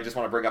interesting that I just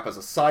want to bring up as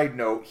a side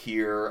note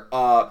here.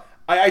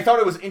 I thought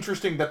it was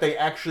interesting that they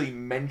actually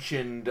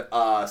mentioned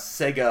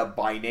Sega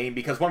by name,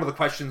 because one of the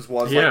questions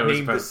was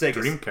name the Sega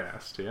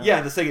Dreamcast.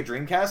 Yeah, the Sega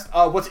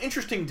Dreamcast. What's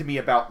interesting to me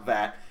about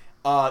that,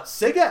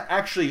 Sega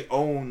actually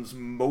owns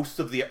most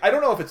of the... I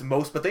don't know if it's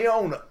most, but they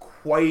own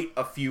quite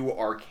a few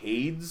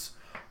arcades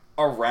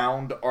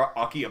around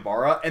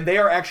Akihabara, and they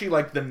are actually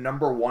like the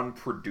 #1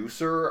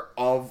 producer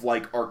of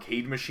like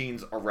arcade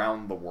machines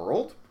around the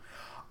world.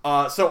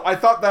 So I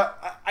thought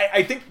that...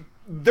 I think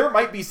there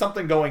might be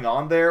something going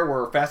on there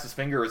where Fastest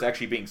Finger is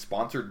actually being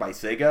sponsored by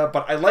Sega,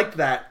 but I liked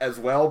that as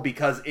well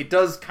because it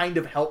does kind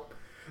of help.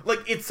 Like,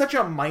 it's such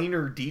a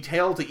minor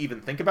detail to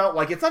even think about.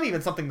 Like, it's not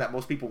even something that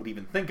most people would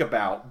even think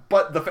about,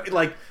 but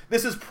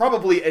this is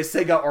probably a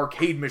Sega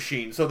arcade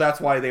machine, so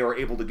that's why they were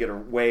able to get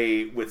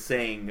away with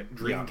saying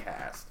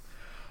Dreamcast.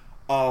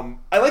 Yeah.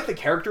 I like the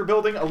character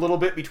building a little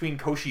bit between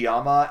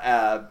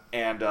Koshiyama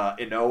and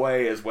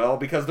Inoue as well,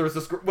 because there's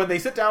this... When they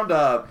sit down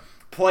to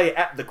play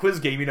at the quiz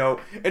game,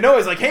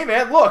 Inoue's like, hey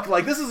man, look,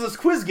 like, this is this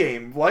quiz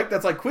game, like,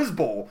 that's like Quiz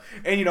Bowl,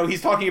 and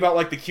he's talking about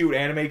like the cute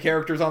anime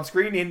characters on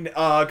screen, and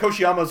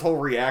Koshiyama's whole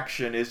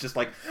reaction is just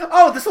like,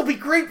 oh, this will be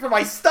great for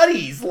my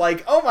studies,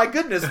 like, oh my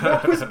goodness, more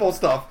Quiz Bowl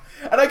stuff.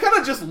 And I kind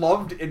of just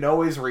loved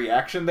Inoue's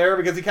reaction there,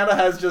 because he kind of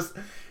has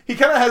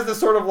this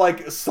sort of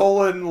like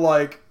sullen,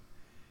 like,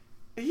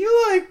 are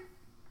you like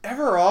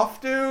ever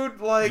off,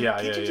 dude? Like,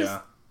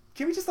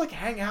 can we just like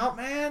hang out,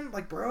 man,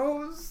 like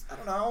bros? I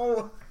don't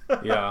know.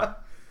 Yeah,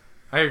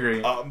 I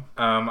agree.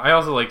 I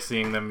also like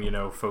seeing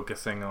them,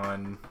 focusing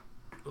on,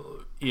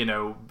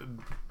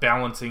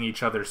 balancing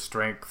each other's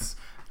strengths.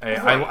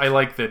 I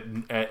like that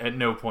at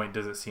no point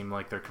does it seem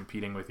like they're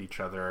competing with each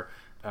other.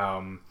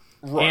 Right.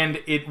 And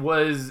it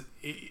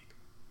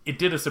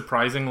did a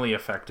surprisingly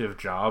effective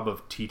job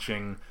of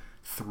teaching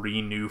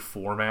 3 new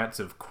formats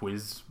of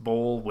Quiz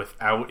Bowl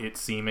without it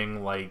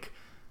seeming like,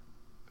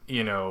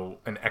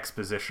 an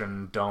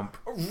exposition dump.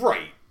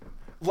 Right.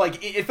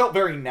 Like, it felt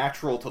very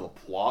natural to the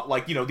plot.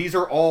 Like, these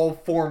are all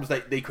forms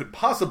that they could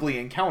possibly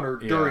encounter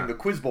during the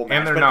Quiz Bowl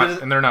match.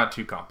 And they're not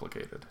too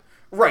complicated.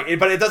 Right,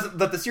 but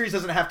the series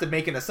doesn't have to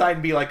make an aside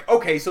and be like,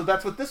 okay, so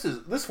that's what this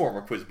is, this form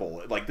of Quiz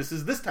Bowl. Like, this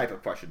is this type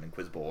of question in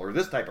Quiz Bowl, or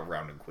this type of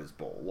round in Quiz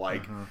Bowl.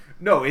 Like,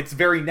 no, it's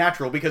very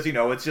natural because,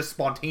 it's just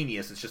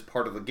spontaneous. It's just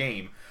part of the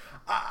game.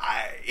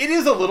 It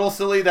is a little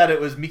silly that it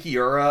was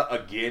Mikiura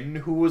again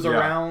who was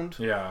around.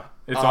 Yeah,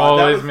 it's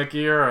always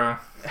Mikiura.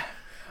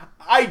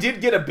 I did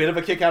get a bit of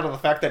a kick out of the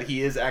fact that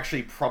he is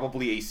actually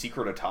probably a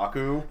secret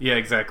otaku. Yeah,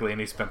 exactly, and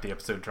he spent the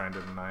episode trying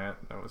to deny it.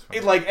 That was funny.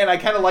 And I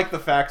kind of like the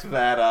fact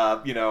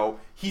that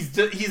he's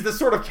this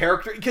sort of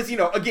character because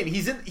again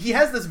he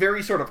has this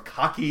very sort of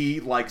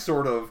cocky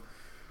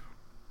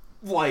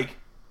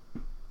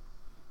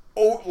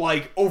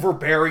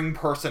overbearing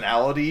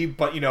personality,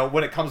 but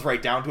when it comes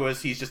right down to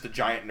us, he's just a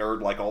giant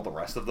nerd like all the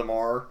rest of them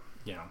are.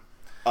 Yeah.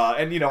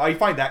 And I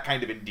find that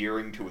kind of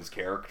endearing to his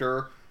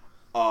character.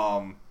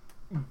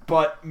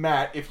 But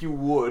Matt, if you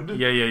would,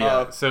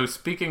 So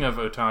speaking of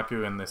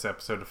otaku in this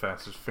episode of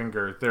Fastest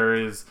Finger, there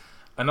is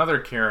another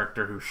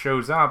character who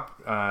shows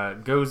up,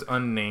 goes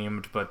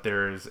unnamed, but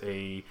there's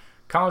a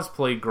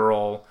cosplay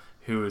girl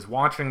who is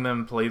watching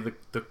them play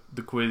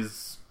the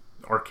quiz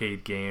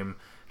arcade game.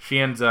 She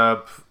ends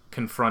up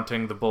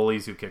confronting the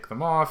bullies who kick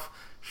them off.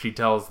 She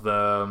tells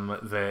them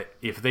that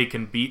if they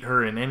can beat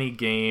her in any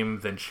game,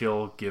 then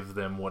she'll give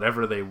them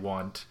whatever they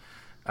want.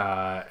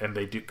 And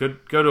they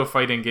go to a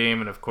fighting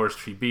game, and of course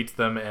she beats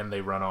them, and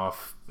they run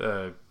off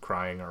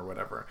crying or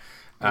whatever.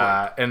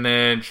 Right. And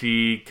then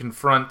she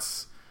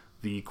confronts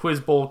the Quiz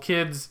Bowl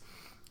kids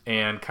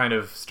and kind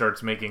of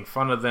starts making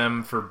fun of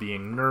them for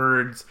being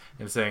nerds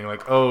and saying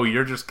like, "Oh,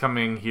 you're just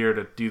coming here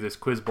to do this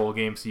Quiz Bowl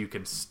game so you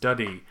can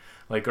study.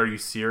 Like, are you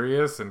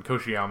serious?" And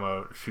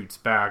Koshiyama shoots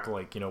back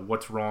like,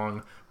 what's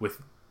wrong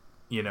with,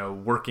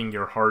 working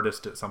your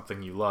hardest at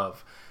something you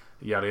love,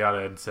 yada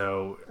yada. And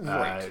so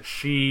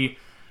she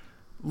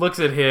looks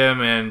at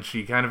him and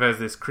she kind of has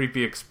this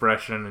creepy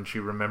expression, and she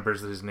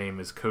remembers that his name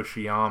is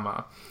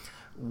Koshiyama.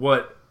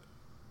 What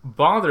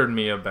bothered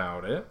me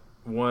about it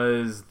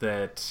was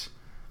that,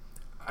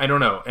 I don't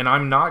know, and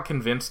I'm not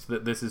convinced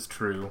that this is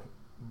true,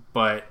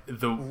 but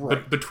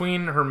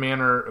between her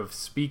manner of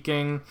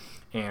speaking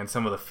and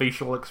some of the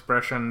facial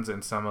expressions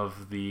and some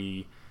of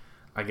the,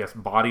 I guess,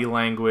 body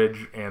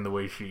language and the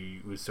way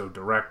she was so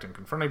direct and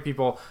confronting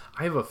people,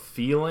 I have a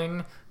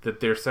feeling that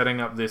they're setting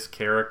up this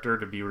character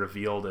to be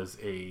revealed as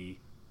a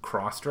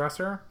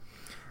cross-dresser.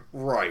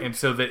 Right. And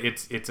so that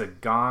it's a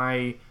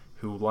guy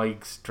who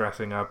likes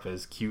dressing up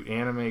as cute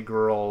anime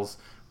girls,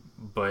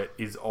 but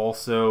is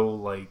also,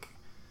 like,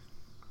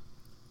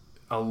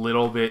 a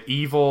little bit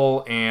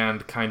evil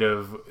and kind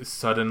of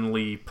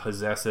suddenly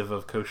possessive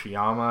of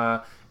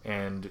Koshiyama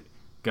and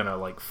gonna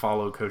like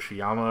follow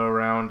Koshiyama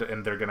around,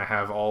 and they're gonna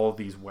have all of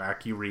these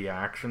wacky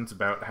reactions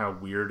about how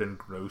weird and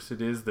gross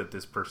it is that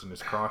this person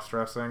is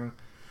cross-dressing.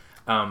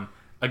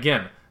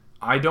 Again,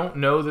 I don't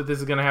know that this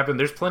is gonna happen.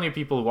 There's plenty of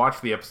people who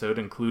watched the episode,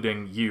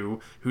 including you,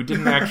 who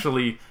didn't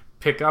actually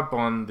pick up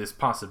on this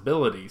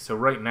possibility. So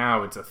right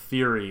now it's a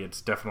theory,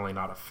 it's definitely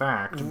not a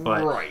fact,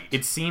 but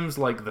it seems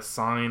like the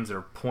signs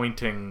are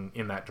pointing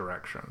in that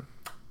direction.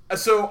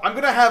 So I'm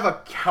gonna have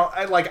a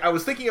count. Like, I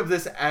was thinking of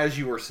this as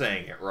you were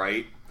saying it,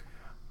 right?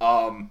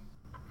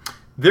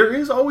 There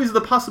is always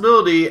the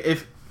possibility,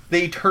 if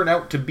they turn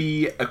out to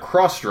be a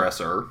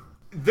cross-dresser,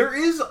 there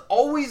is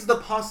always the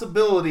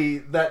possibility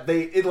that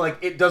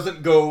it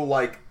doesn't go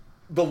like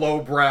the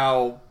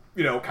lowbrow,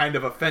 kind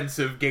of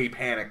offensive gay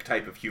panic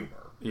type of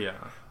humor.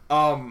 Yeah.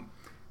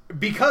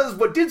 Because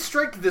what did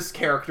strike this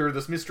character,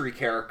 this mystery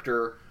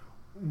character,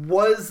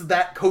 was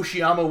that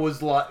Koshiyama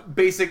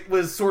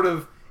was sort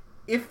of,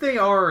 if they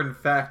are in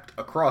fact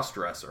a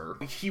cross-dresser,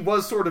 he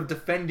was sort of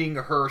defending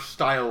her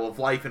style of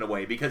life in a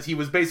way, because he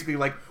was basically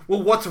like,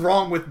 well, what's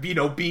wrong with,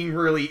 being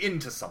really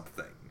into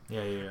something?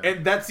 Yeah.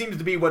 And that seems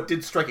to be what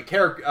did strike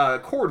a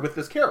chord with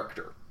this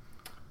character.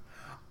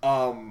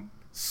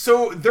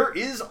 So there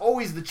is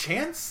always the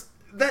chance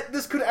that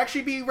this could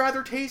actually be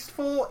rather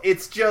tasteful.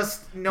 It's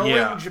just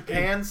knowing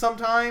Japan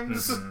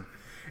sometimes,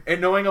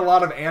 and knowing a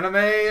lot of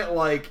anime,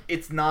 like,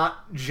 it's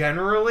not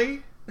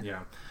generally. Yeah,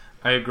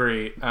 I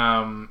agree.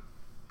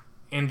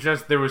 And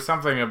just, there was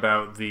something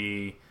about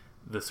the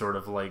sort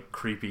of, like,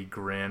 creepy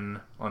grin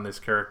on this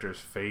character's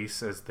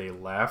face as they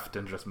left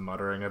and just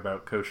muttering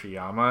about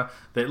Koshiyama,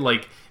 that,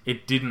 like,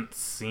 it didn't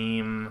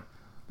seem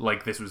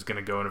like this was going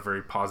to go in a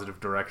very positive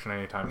direction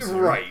anytime soon.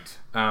 Right.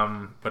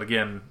 But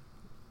again,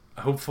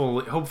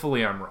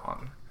 hopefully I'm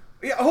wrong.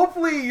 Yeah,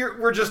 hopefully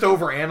we're just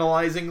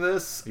overanalyzing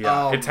this.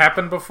 Yeah, it's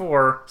happened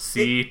before.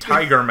 See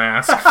Tiger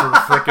Mask for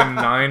frickin'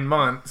 9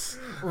 months.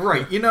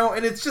 Right,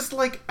 and it's just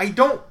like, I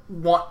don't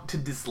want to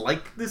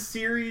dislike this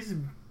series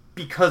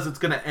because it's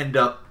going to end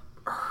up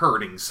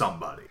hurting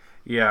somebody.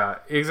 Yeah,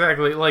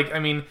 exactly. Like, I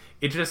mean,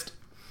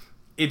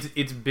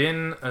 it's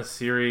been a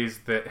series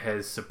that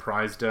has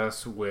surprised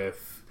us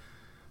with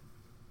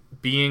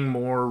being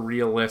more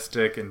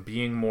realistic and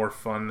being more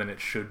fun than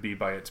it should be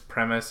by its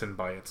premise and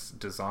by its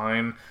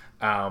design.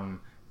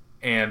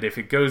 And if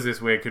it goes this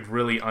way, it could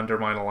really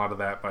undermine a lot of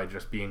that by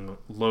just being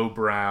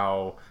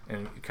lowbrow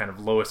and kind of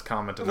lowest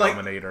common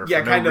denominator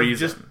for no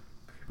reason.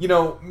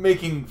 Just,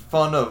 making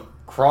fun of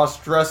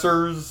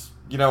cross-dressers,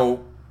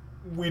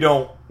 we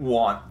don't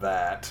want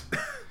that.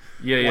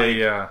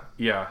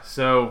 Yeah.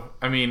 So,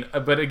 I mean,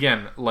 but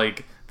again,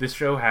 this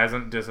show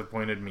hasn't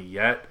disappointed me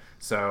yet.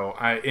 So,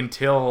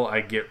 until I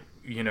get,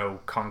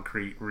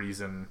 concrete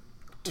reason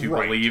to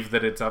believe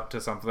that it's up to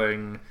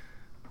something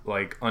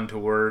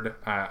untoward,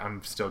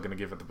 I'm still going to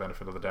give it the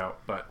benefit of the doubt,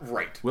 but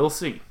we'll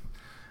see.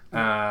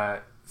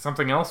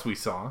 Something else we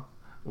saw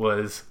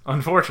was,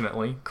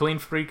 unfortunately, Clean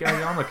Freak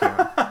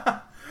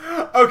Aoyama-kun.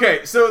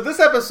 Okay, so this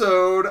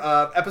episode,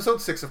 episode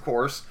 6, of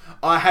course,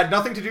 had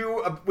nothing to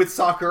do with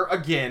soccer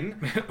again.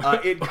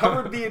 It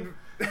covered the...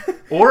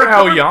 or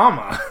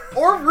Aoyama.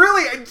 Or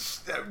really,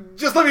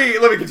 just let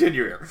me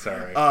continue here.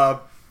 Sorry.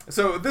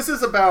 So this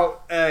is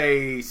about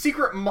a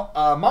secret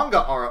manga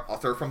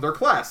author from their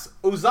class,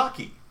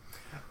 Ozaki.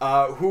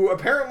 Who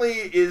apparently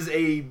is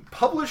a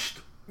published,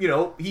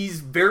 he's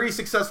very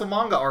successful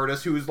manga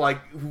artist who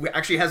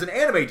actually has an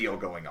anime deal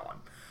going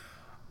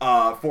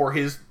on for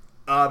his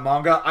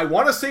manga, I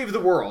Want to Save the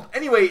World.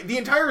 Anyway, the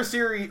entire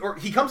series,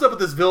 he comes up with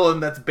this villain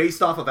that's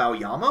based off of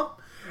Aoyama,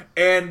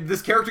 and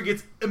this character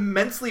gets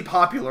immensely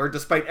popular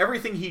despite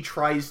everything he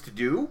tries to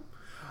do.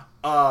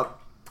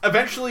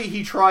 Eventually,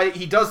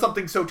 he does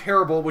something so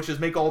terrible, which is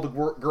make all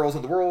the girls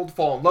in the world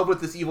fall in love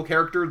with this evil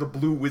character, the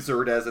Blue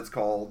Wizard, as it's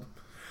called.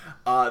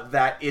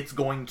 That it's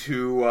going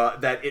to,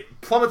 that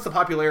it plummets the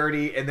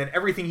popularity, and then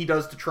everything he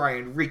does to try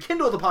and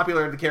rekindle the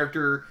popularity of the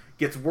character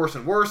gets worse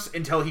and worse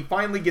until he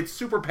finally gets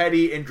super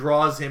petty and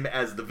draws him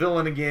as the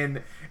villain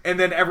again, and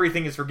then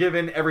everything is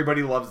forgiven.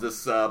 Everybody loves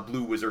this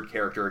Blue Wizard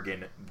character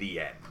again. The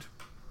end.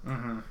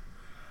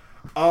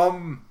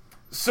 Mm-hmm.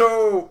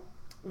 So,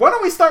 why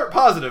don't we start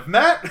positive,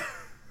 Matt?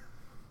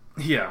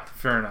 Yeah,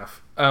 fair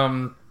enough.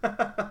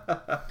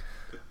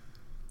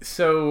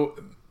 So...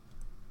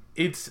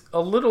 it's a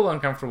little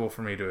uncomfortable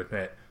for me to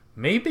admit.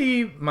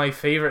 Maybe my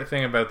favorite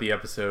thing about the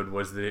episode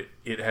was that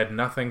it had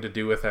nothing to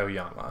do with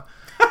Aoyama.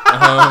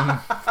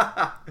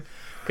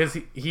 Because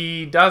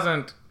he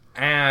doesn't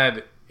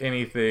add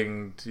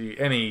anything to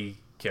any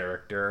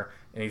character,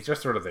 and he's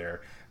just sort of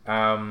there.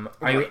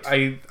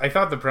 I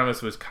thought the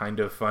premise was kind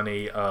of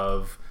funny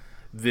of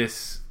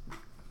this...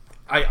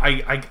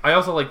 I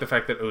also like the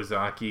fact that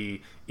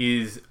Ozaki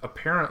is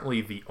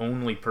apparently the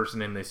only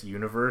person in this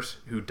universe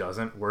who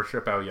doesn't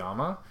worship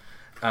Aoyama.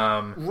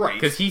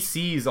 Because he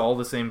sees all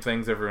the same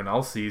things everyone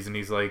else sees, and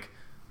he's like,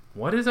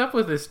 what is up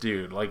with this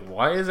dude?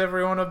 Why is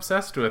everyone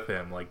obsessed with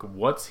him?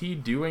 What's he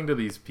doing to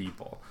these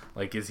people?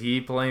 Is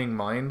he playing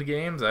mind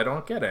games? I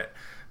don't get it.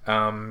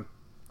 And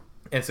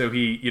so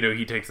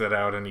he takes that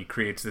out, and he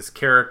creates this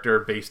character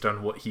based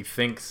on what he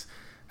thinks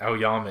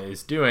Aoyama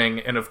is doing,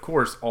 and of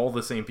course all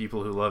the same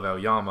people who love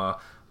Aoyama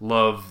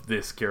love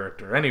this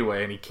character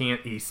anyway, and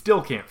he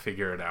still can't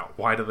figure it out.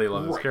 Why do they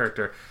love this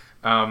character?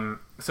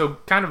 So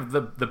kind of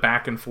the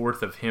back and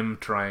forth of him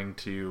trying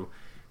to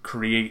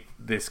create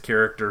this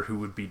character who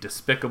would be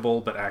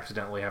despicable but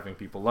accidentally having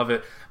people love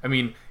it. I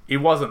mean, it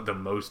wasn't the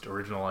most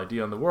original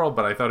idea in the world,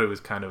 but I thought it was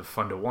kind of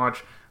fun to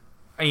watch.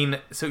 I mean,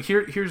 so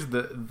here's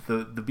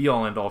the be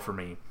all end all for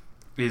me,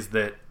 is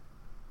that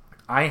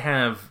I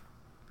have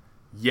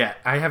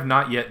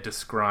not yet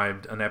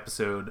described an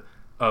episode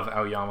of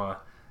Aoyama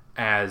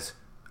as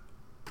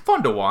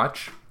fun to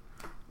watch.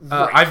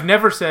 I've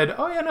never said,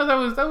 "Oh yeah, no,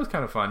 that was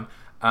kind of fun."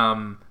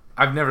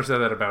 I've never said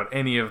that about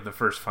any of the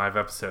first 5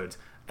 episodes,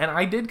 and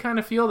I did kind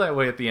of feel that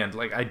way at the end.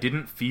 I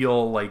didn't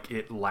feel like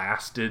it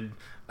lasted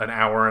an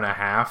hour and a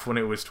half when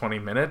it was 20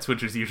 minutes,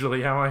 which is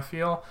usually how I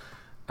feel.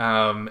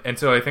 And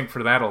so I think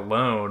for that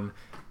alone,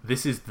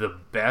 this is the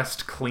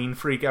best Clean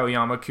Freak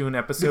Aoyama-kun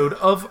episode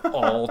of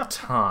all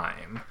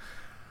time.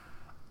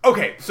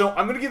 Okay, so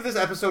I'm going to give this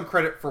episode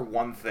credit for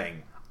one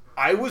thing.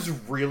 I was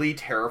really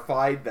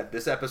terrified that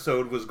this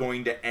episode was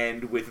going to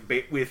end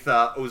with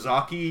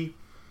Ozaki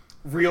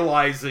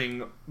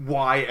realizing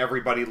why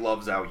everybody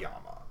loves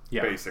Aoyama,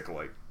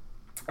 basically.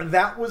 And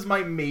that was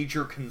my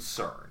major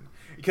concern.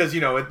 Because,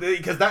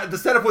 the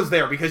setup was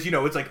there. Because,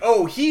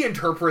 it's he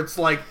interprets,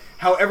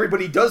 how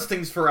everybody does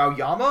things for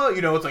Aoyama.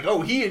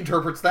 It's he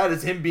interprets that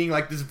as him being,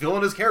 this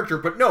villainous character.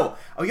 But no,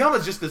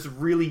 Aoyama's just this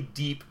really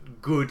deep,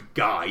 good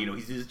guy.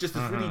 He's just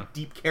this really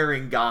deep,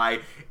 caring guy.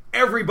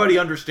 Everybody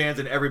understands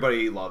and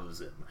everybody loves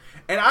him.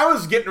 And I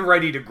was getting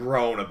ready to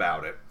groan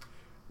about it.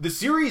 The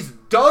series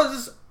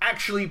does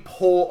actually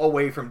pull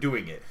away from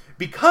doing it.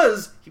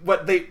 Because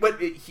what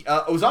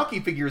Ozaki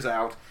figures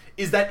out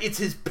is that it's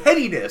his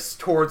pettiness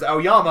towards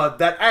Aoyama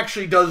that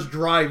actually does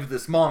drive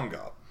this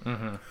manga.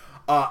 Mm-hmm.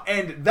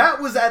 And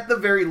that was, at the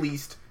very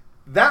least,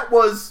 that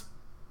was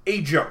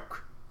a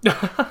joke.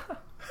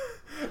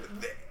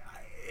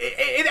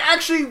 It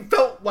actually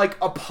felt like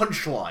a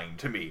punchline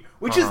to me,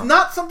 which is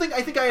not something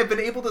I think I have been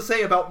able to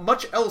say about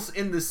much else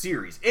in this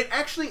series. It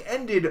actually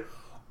ended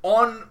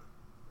on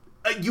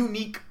a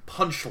unique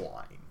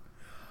punchline.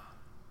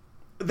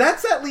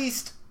 That's at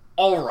least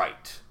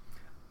alright.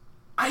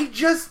 I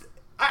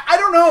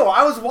don't know.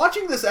 I was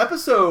watching this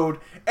episode,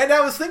 and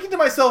I was thinking to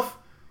myself,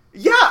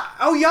 yeah,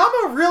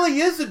 Aoyama really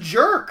is a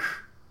jerk.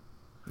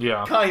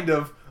 Yeah. Kind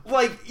of.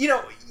 Like,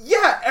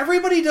 yeah,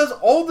 everybody does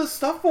all this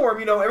stuff for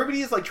him. Everybody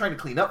is, like, trying to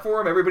clean up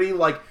for him. Everybody,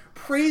 like,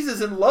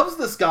 praises and loves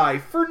this guy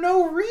for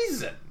no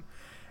reason.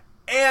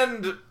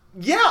 And,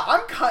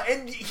 yeah,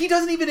 and he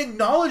doesn't even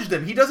acknowledge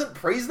them. He doesn't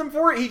praise them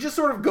for it. He just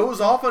sort of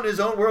goes off on his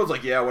own world. It's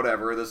like, yeah,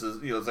 whatever. This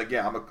is, it's like,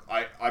 yeah,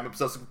 I'm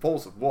obsessive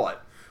compulsive.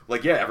 What?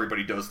 Like, yeah,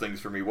 everybody does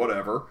things for me.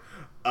 Whatever.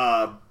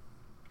 And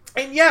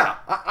yeah,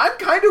 I'm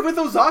kind of with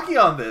Ozaki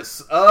on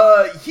this.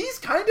 He's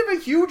kind of a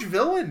huge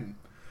villain.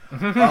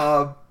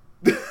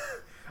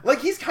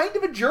 Like, he's kind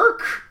of a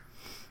jerk.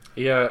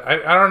 Yeah,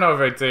 I don't know if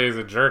I'd say he's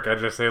a jerk. I'd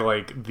just say,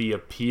 like, the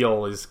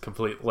appeal is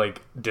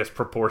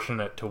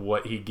disproportionate to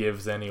what he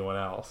gives anyone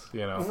else,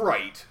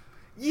 Right.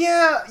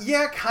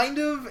 Yeah, kind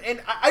of.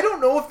 And I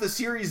don't know if the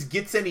series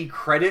gets any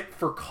credit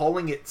for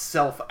calling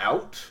itself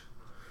out.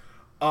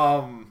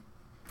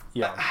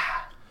 Yeah.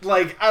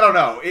 Like, I don't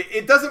know.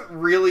 It doesn't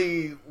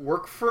really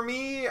work for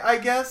me, I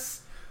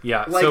guess.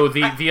 Yeah, like, so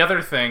the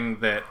other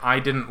thing that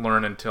I didn't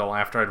learn until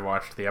after I'd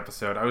watched the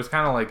episode, I was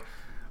kind of like,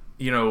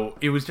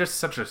 it was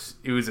just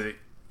it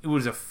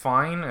was a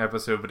fine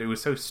episode, but it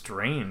was so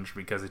strange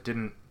because it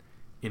didn't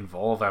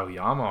involve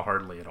Aoyama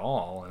hardly at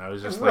all, and I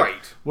was just like,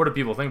 right. What do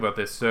people think about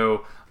this?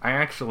 So I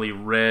actually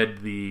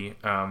read the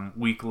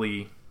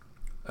weekly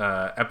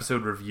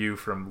episode review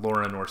from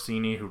Lauren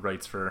Orsini, who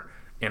writes for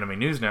Anime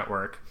News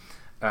Network,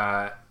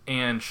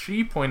 and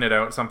she pointed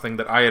out something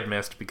that I had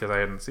missed because I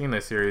hadn't seen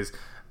this series,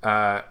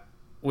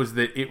 was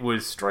that it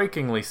was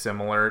strikingly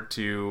similar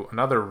to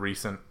another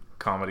recent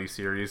comedy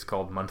series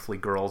called Monthly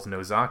Girls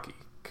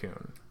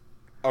Nozaki-kun.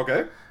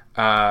 Okay.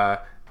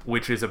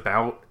 Which is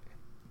about,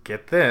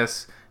 get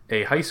this,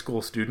 a high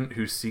school student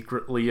who's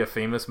secretly a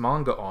famous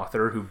manga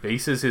author who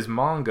bases his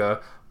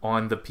manga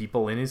on the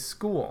people in his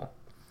school.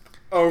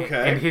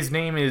 Okay. And his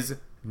name is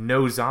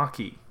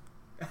Nozaki.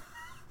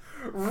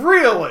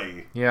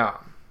 Really? Yeah.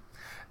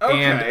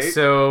 Okay. And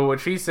so what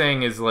she's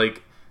saying is,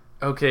 like,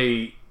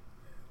 okay,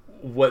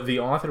 what the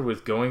author was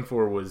going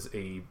for was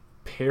a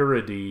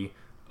parody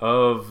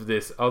of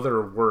this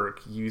other work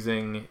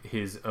using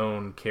his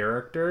own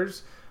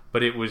characters,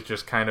 but it was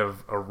just kind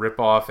of a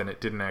ripoff, and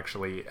it didn't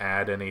actually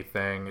add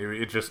anything.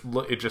 It just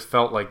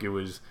felt like it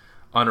was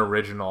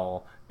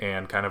unoriginal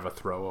and kind of a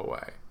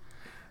throwaway.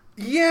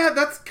 Yeah,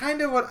 that's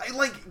kind of what I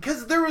like,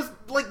 because there was,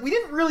 like, we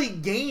didn't really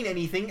gain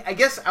anything, I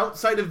guess,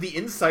 outside of the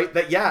insight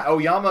that, yeah,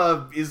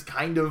 Aoyama is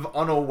kind of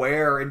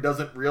unaware and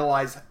doesn't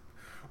realize,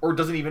 or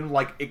doesn't even,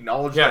 like,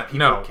 acknowledge that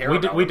people care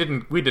about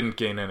him. We didn't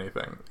gain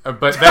anything.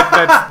 But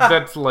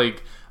that's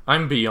like,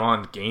 I'm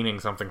beyond gaining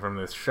something from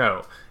this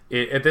show.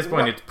 At this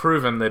point, It's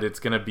proven that it's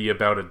going to be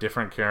about a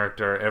different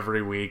character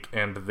every week,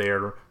 and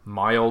their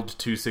mild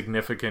to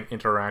significant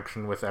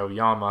interaction with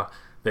Aoyama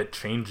that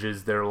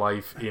changes their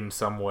life in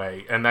some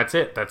way. And that's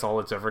it. That's all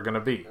it's ever going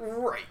to be.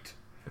 Right.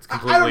 It's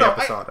completely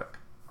episodic.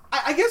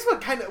 I guess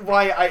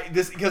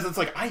because it's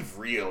like,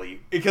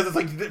 because it's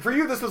like, for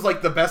you this was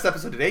like the best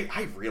episode today,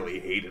 I really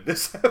hated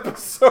this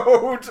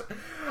episode.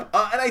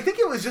 And I think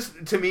it was just,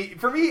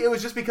 for me, it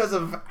was just because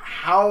of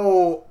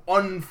how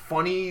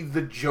unfunny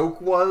the joke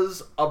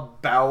was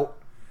about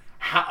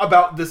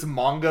this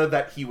manga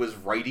that he was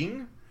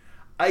writing,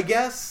 I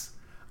guess.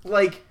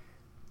 Like,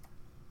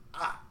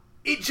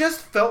 it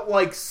just felt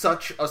like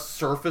such a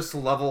surface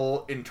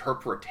level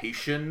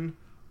interpretation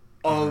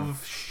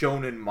of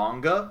shonen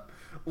manga.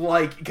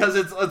 Like, because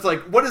it's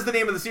like, what is the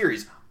name of the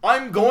series?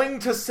 I'm going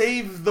to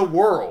save the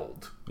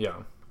world.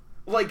 Yeah.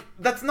 Like,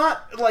 that's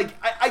not, like,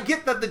 I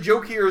get that the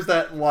joke here is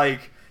that,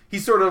 like,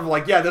 he's sort of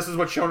like, yeah, this is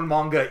what shonen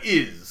manga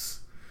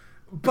is.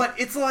 But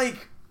it's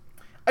like,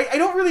 I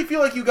don't really feel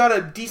like you got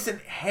a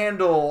decent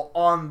handle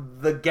on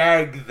the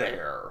gag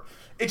there.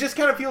 It just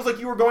kind of feels like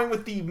you were going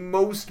with the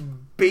most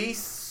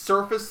base,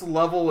 surface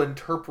level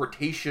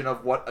interpretation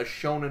of what a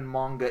shonen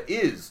manga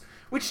is.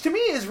 Which to me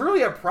is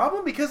really a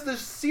problem because the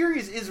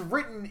series is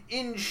written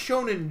in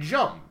Shonen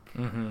Jump.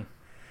 Mm-hmm.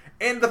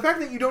 And the fact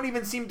that you don't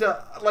even seem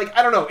to, like,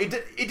 I don't know, it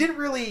didn't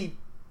really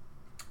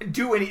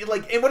do any,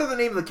 like, and what are the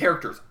name of the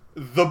characters?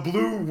 The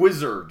Blue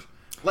Wizard.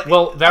 Like,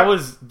 well, that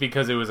was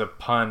because it was a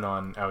pun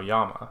on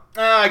Aoyama.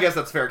 I guess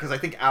that's fair, because I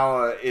think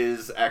Awa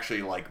is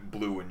actually, like,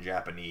 blue in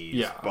Japanese.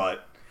 Yeah.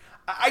 But,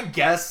 I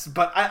guess,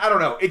 but I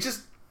don't know. It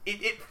just,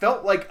 it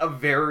felt like a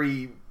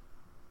very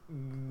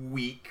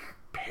weak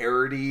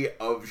parody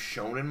of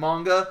shonen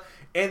manga,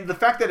 and the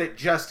fact that it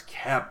just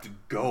kept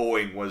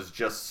going was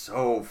just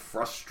so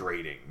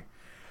frustrating.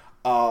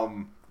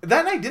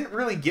 That I didn't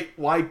really get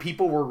why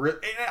people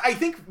were I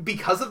think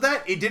because of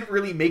that, it didn't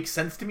really make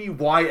sense to me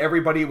why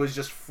everybody was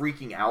just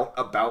freaking out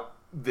about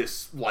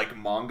this, like,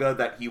 manga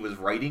that he was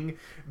writing,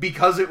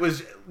 because it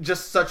was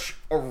just such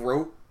a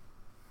rote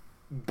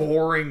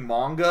boring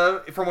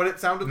manga from what it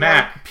sounded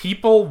Matt,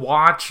 people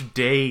watch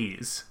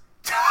Days.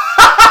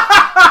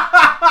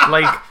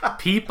 Like,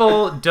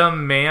 people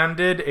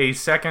demanded a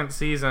second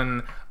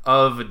season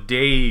of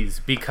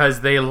Days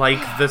because they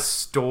like the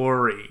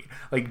story.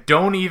 Like,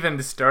 don't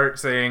even start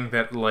saying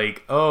that,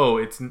 like, oh,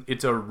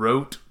 it's a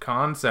rote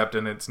concept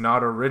and it's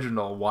not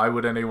original. Why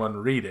would anyone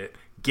read it?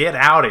 Get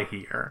out of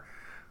here.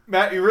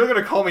 Matt, you really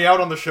gonna call me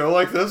out on the show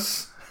like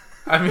this?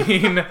 I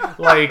mean,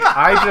 like,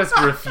 I just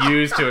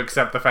refuse to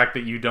accept the fact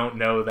that you don't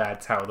know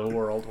that's how the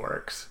world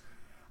works.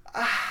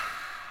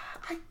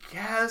 I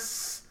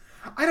guess.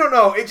 I don't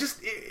know.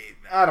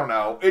 I don't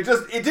know. It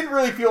didn't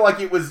really feel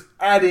like it was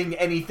adding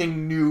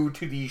anything new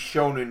to the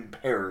shonen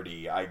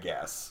parody, I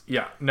guess.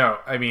 Yeah, no,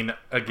 I mean,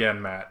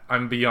 again, Matt,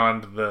 I'm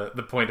beyond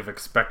the point of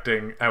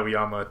expecting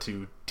Aoyama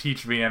to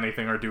teach me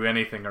anything or do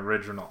anything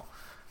original.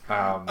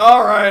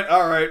 All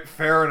right,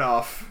 fair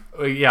enough.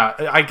 Yeah,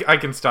 I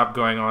can stop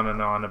going on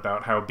and on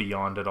about how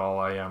beyond it all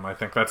I am. I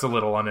think that's a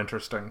little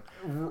uninteresting.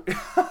 One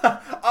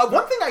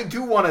thing I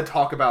do want to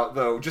talk about,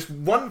 though, just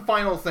one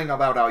final thing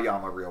about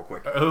Aoyama real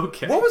quick.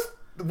 Okay. What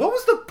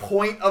was the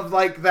point of,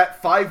 like,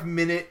 that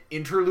 5-minute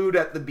interlude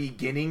at the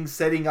beginning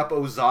setting up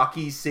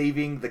Ozaki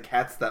saving the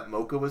cats that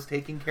Mocha was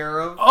taking care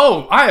of?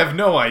 Oh, I have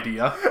no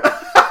idea.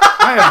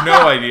 I have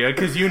no idea,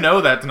 because you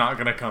know that's not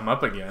going to come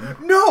up again.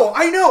 No,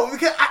 I know.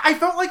 I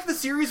felt like the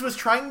series was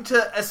trying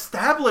to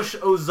establish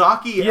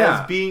Ozaki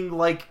as being,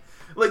 like,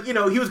 you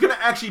know, he was going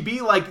to actually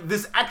be, like,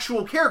 this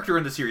actual character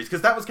in the series,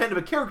 because that was kind of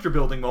a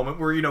character-building moment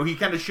where, you know, he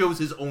kind of shows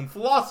his own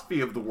philosophy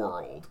of the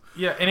world.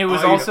 Yeah, and it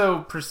was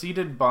also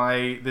preceded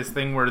by this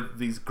thing where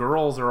these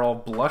girls are all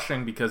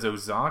blushing because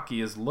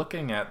Ozaki is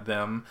looking at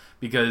them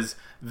because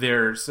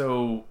they're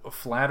so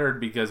flattered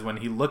because when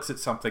he looks at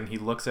something, he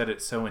looks at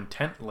it so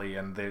intently,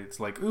 and it's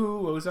like,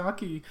 ooh,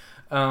 Ozaki.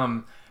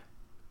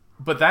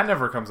 But that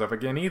never comes up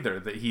again either,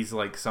 that he's,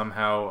 like,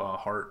 somehow a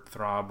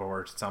heartthrob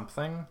or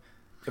something.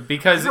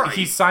 Because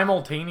he's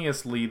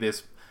simultaneously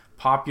this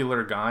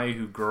popular guy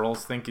who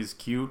girls think is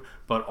cute,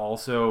 but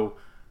also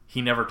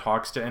he never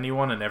talks to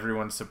anyone and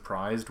everyone's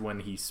surprised when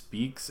he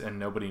speaks and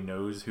nobody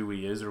knows who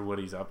he is or what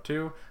he's up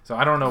to. So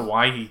I don't know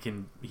why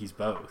he's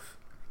both.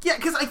 Yeah,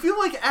 because I feel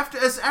like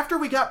after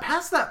we got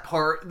past that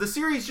part, the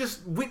series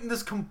just went in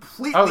this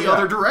completely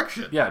other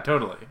direction. Yeah,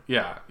 totally.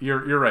 Yeah,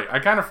 you're right. I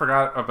kind of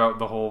forgot about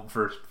the whole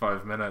first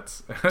 5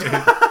 minutes,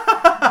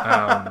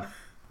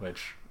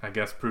 which I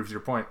guess proves your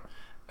point.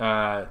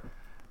 I'm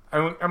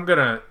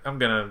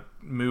gonna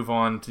move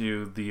on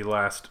to the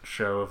last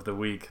show of the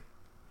week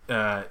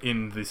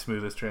in the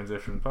smoothest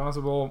transition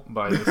possible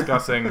by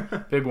discussing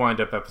Big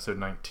Wind-Up episode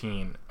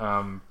 19.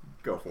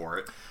 Go for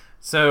it.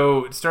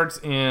 So it starts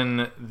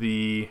in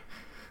the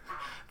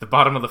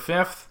bottom of the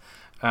fifth,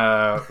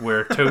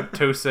 where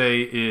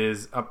Tosei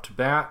is up to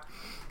bat.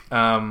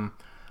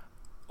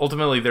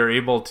 Ultimately, they're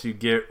able to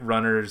get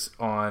runners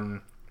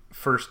on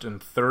first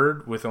and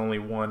third with only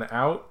one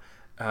out.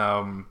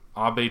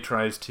 Abe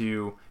tries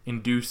to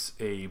induce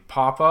a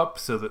pop-up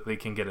so that they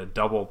can get a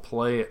double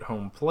play at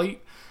home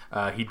plate.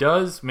 He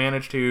does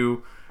manage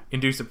to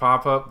induce a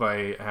pop-up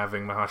by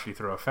having Mahashi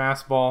throw a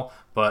fastball,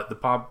 but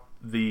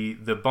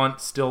the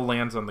bunt still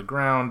lands on the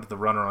ground. The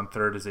runner on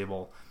third is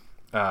able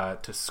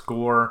to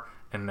score,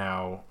 and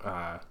now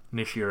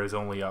Nishira is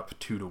only up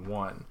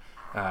 2-1.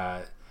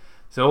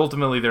 So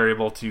ultimately, they're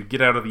able to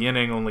get out of the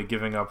inning, only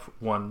giving up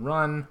one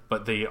run,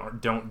 but they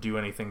don't do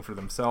anything for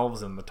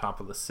themselves in the top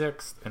of the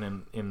sixth.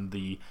 And in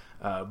the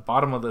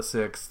bottom of the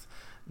sixth,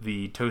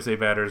 the Tosei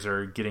batters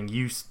are getting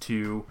used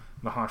to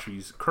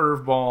Mahashi's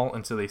curveball,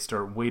 and so they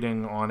start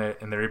waiting on it,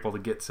 and they're able to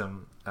get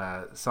some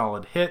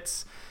solid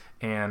hits.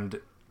 And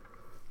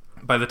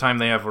by the time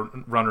they have a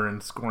runner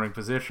in scoring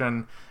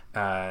position,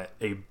 a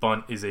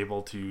bunt is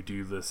able to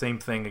do the same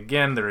thing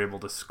again. They're able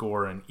to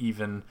score and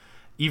even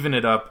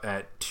it up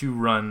at 2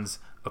 runs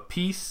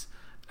apiece,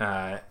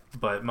 but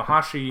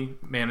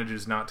Mahashi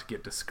manages not to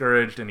get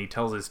discouraged, and he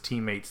tells his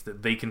teammates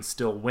that they can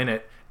still win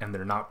it, and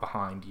they're not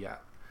behind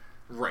yet.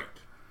 Right.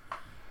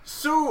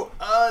 So,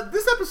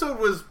 this episode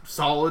was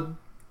solid.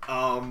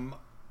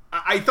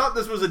 I thought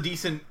this was a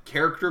decent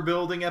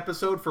character-building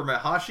episode for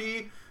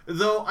Mahashi,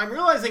 though I'm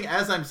realizing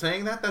as I'm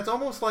saying that's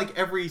almost like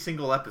every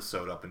single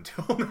episode up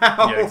until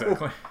now. Yeah,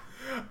 exactly.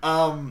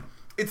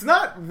 It's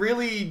not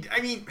really...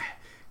 I mean...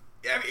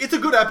 It's a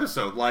good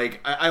episode.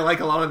 Like, I like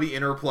a lot of the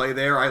interplay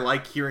there. I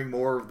like hearing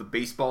more of the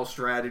baseball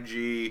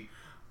strategy.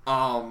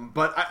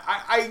 But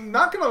I'm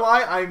not gonna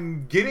lie,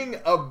 I'm getting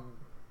a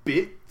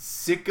bit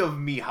sick of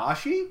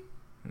Mihashi.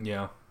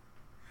 Yeah.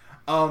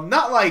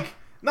 Not like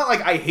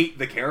I hate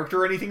the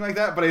character or anything like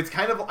that, but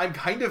I'm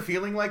kind of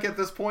feeling like at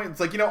this point,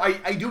 it's like, you know,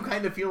 I do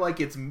kind of feel like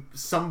it's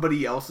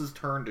somebody else's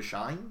turn to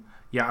shine.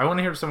 Yeah, I want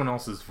to hear someone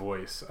else's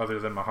voice other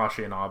than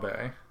Mahashi and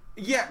Abe.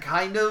 Yeah,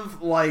 kind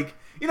of, like,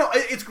 you know,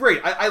 it's great.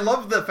 I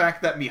love the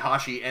fact that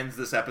Mihashi ends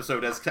this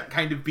episode as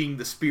kind of being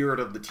the spirit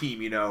of the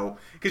team, you know,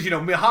 because, you know,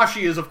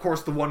 Mihashi is, of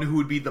course, the one who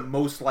would be the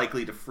most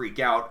likely to freak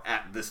out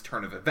at this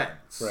turn of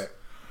events. Right.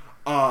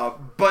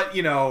 But,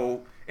 you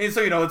know, And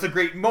so, it's a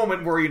great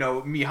moment where,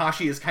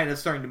 Mihashi is kind of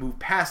starting to move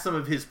past some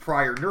of his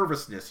prior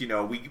nervousness. We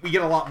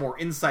get a lot more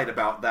insight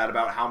about that,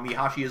 about how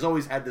Mihashi has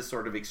always had this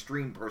sort of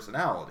extreme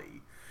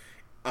personality.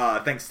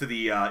 Thanks to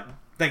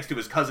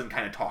his cousin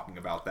kind of talking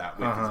about that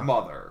with his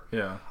mother.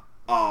 Yeah.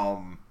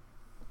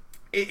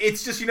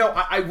 It's just,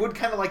 I would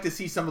kind of like to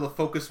see some of the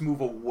focus move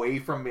away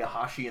from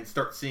Mihashi and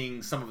start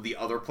seeing some of the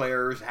other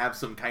players have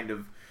some kind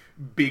of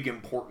big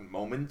important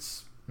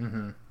moments.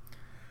 Mm-hmm.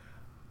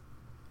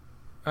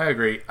 I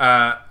agree.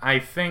 I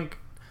think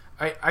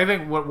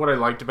what I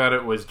liked about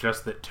it was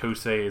just that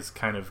Tosei is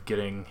kind of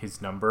getting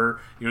his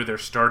number. They're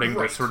starting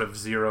to sort of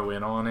zero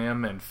in on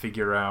him and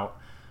figure out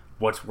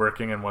what's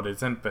working and what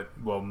isn't. But,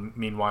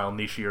 meanwhile,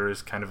 Nishiura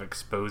is kind of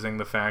exposing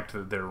the fact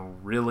that they're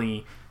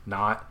really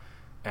not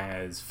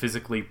as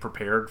physically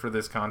prepared for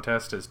this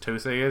contest as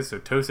Tosei is. So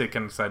Tosei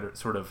can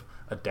sort of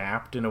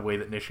adapt in a way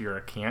that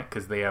Nishiura can't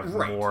because they have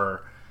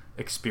more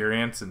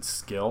experience and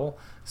skill.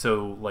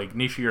 So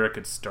Nishiura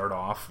could start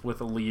off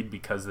with a lead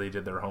because they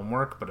did their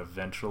homework, but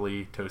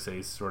eventually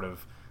Tosei's sort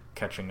of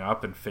catching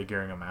up and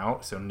figuring them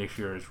out. So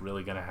Nishiura is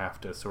really going to have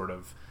to sort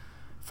of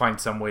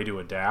find some way to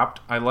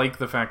adapt. I like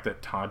the fact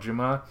that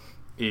Tajima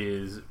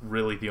is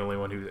really the only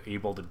one who's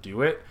able to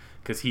do it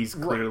because he's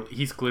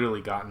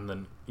clearly gotten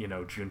the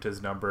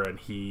Junta's number, and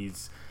he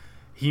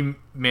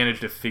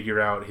managed to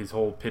figure out his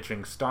whole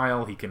pitching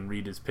style. He can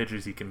read his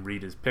pitches, he can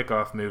read his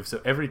pickoff moves.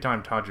 So every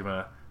time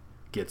Tajima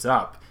gets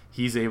up,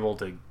 he's able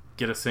to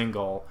get a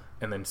single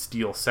and then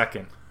steal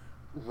second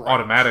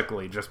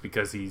automatically just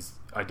because he's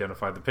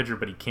identified the pitcher,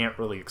 but he can't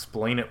really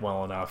explain it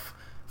well enough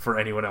for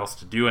anyone else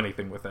to do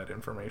anything with that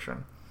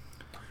information.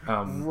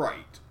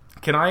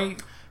 Can I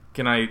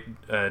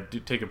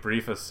take a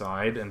brief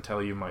aside and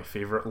tell you my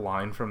favorite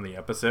line from the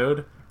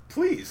episode?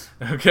 Please.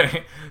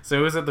 Okay, so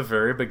it was at the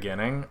very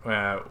beginning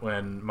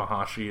when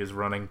Mahashi is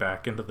running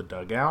back into the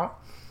dugout,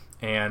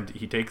 and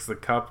he takes the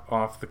cup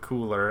off the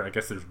cooler. I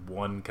guess there's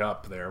one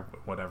cup there,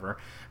 whatever.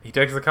 He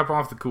takes the cup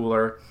off the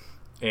cooler,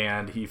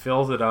 and he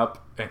fills it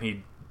up, and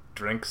he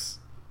drinks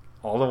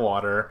all the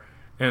water,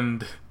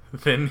 and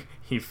then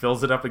he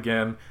fills it up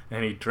again,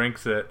 and he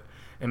drinks it,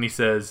 and he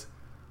says,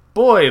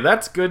 "Boy,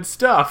 that's good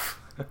stuff."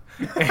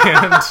 And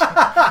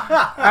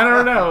I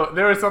don't know,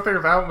 there was something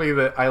about me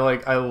that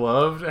I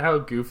loved how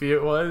goofy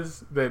it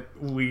was that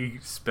we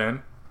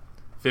spent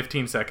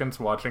 15 seconds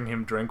watching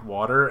him drink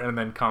water and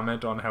then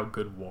comment on how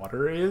good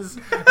water is.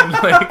 And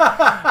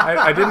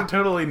I didn't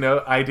totally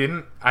know. I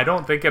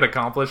don't think it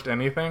accomplished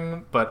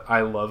anything, but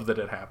I love that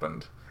it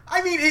happened.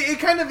 I mean, it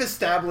kind of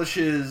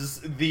establishes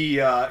the,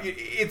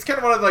 it's kind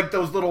of one of,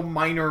 those little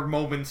minor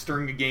moments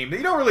during a game that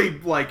you don't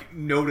really,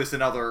 notice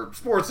in other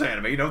sports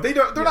anime. They're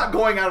not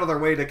going out of their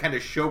way to kind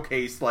of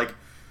showcase,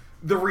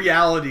 the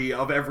reality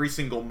of every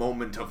single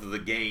moment of the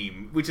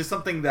game, which is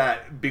something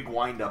that Big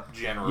Wind-Up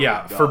generally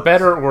does. For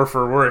better or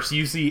for worse,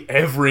 you see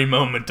every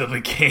moment of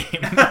the game.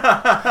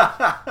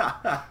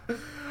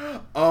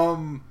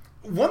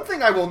 One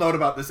thing I will note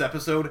about this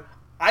episode,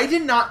 I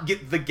did not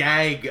get the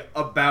gag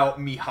about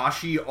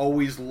Mihashi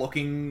always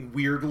looking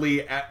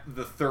weirdly at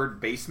the third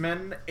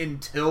baseman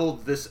until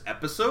this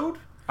episode.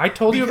 I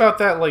told you about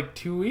that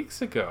 2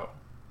 weeks ago.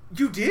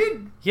 You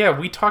did? Yeah,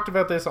 we talked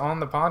about this on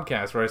the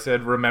podcast where I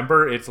said,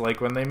 remember, it's like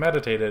when they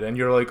meditated, and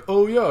you're like,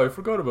 oh yeah, I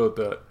forgot about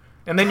that.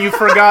 And then you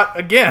forgot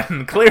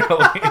again,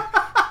 clearly.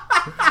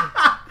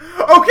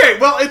 Okay,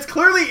 well, it's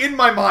clearly in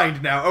my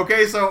mind now,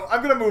 okay? So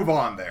I'm going to move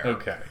on there.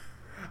 Okay.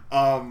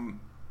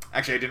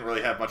 Actually, I didn't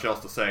really have much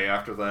else to say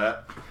after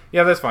that.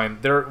 Yeah, that's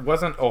fine. There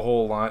wasn't a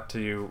whole lot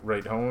to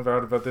write home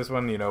about this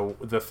one.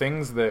 The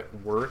things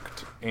that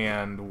worked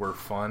and were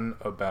fun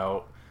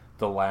about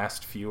the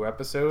last few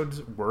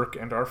episodes work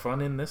and are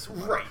fun in this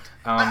one. Right.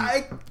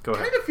 I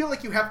kind of feel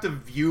like you have to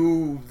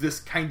view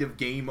this kind of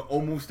game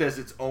almost as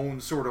its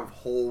own sort of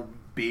whole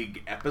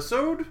big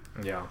episode.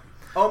 Yeah.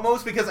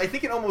 Almost, because I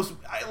think it almost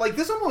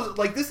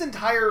this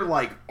entire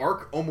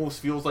arc almost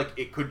feels like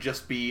it could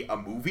just be a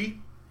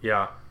movie.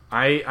 Yeah.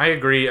 I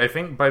agree. I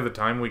think by the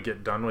time we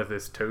get done with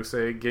this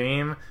Tosei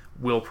game,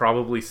 we'll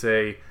probably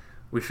say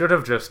we should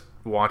have just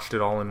watched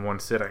it all in one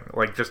sitting.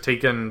 Just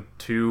taken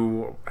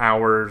 2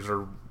 hours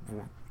or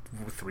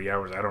 3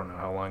 hours. I don't know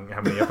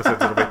how many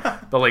episodes it'll be.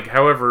 But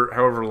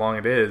however long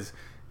it is.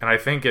 And I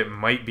think it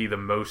might be the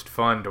most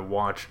fun to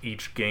watch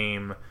each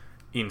game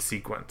in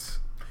sequence.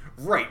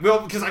 Right. Well,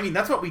 because,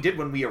 that's what we did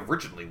when we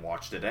originally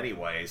watched it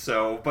anyway.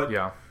 So, but...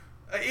 Yeah.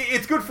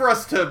 It's good for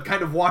us to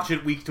kind of watch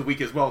it week to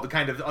week as well to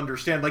kind of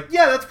understand,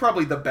 that's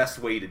probably the best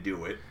way to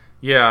do it.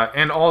 Yeah,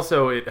 and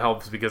also it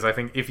helps because I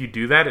think if you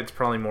do that, it's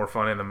probably more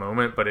fun in the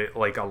moment, but it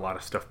a lot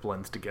of stuff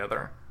blends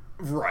together.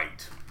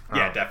 Right.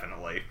 Yeah,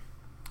 definitely.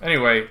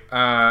 Anyway,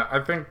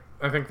 I think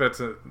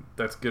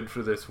that's good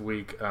for this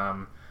week.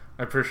 I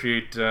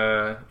appreciate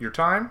your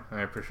time.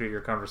 I appreciate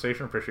your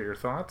conversation. Appreciate your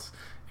thoughts,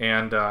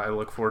 and I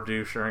look forward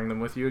to sharing them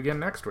with you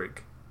again next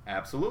week.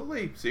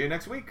 Absolutely. See you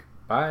next week.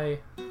 Bye.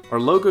 Our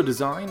logo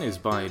design is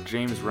by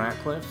James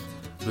Ratcliffe.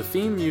 The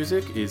theme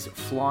music is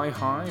Fly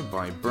High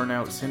by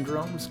Burnout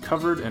Syndromes,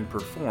 covered and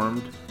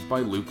performed by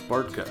Luke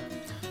Bartka.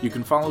 You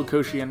can follow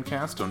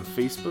KoshieNcast on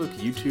Facebook,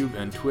 YouTube,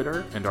 and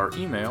Twitter, and our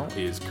email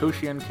is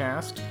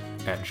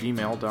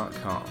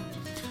koshiencast@gmail.com.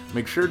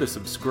 Make sure to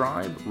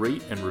subscribe,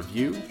 rate, and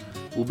review.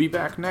 We'll be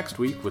back next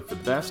week with the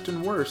best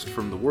and worst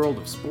from the world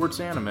of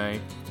sports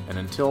anime, and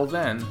until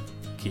then,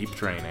 keep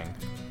training.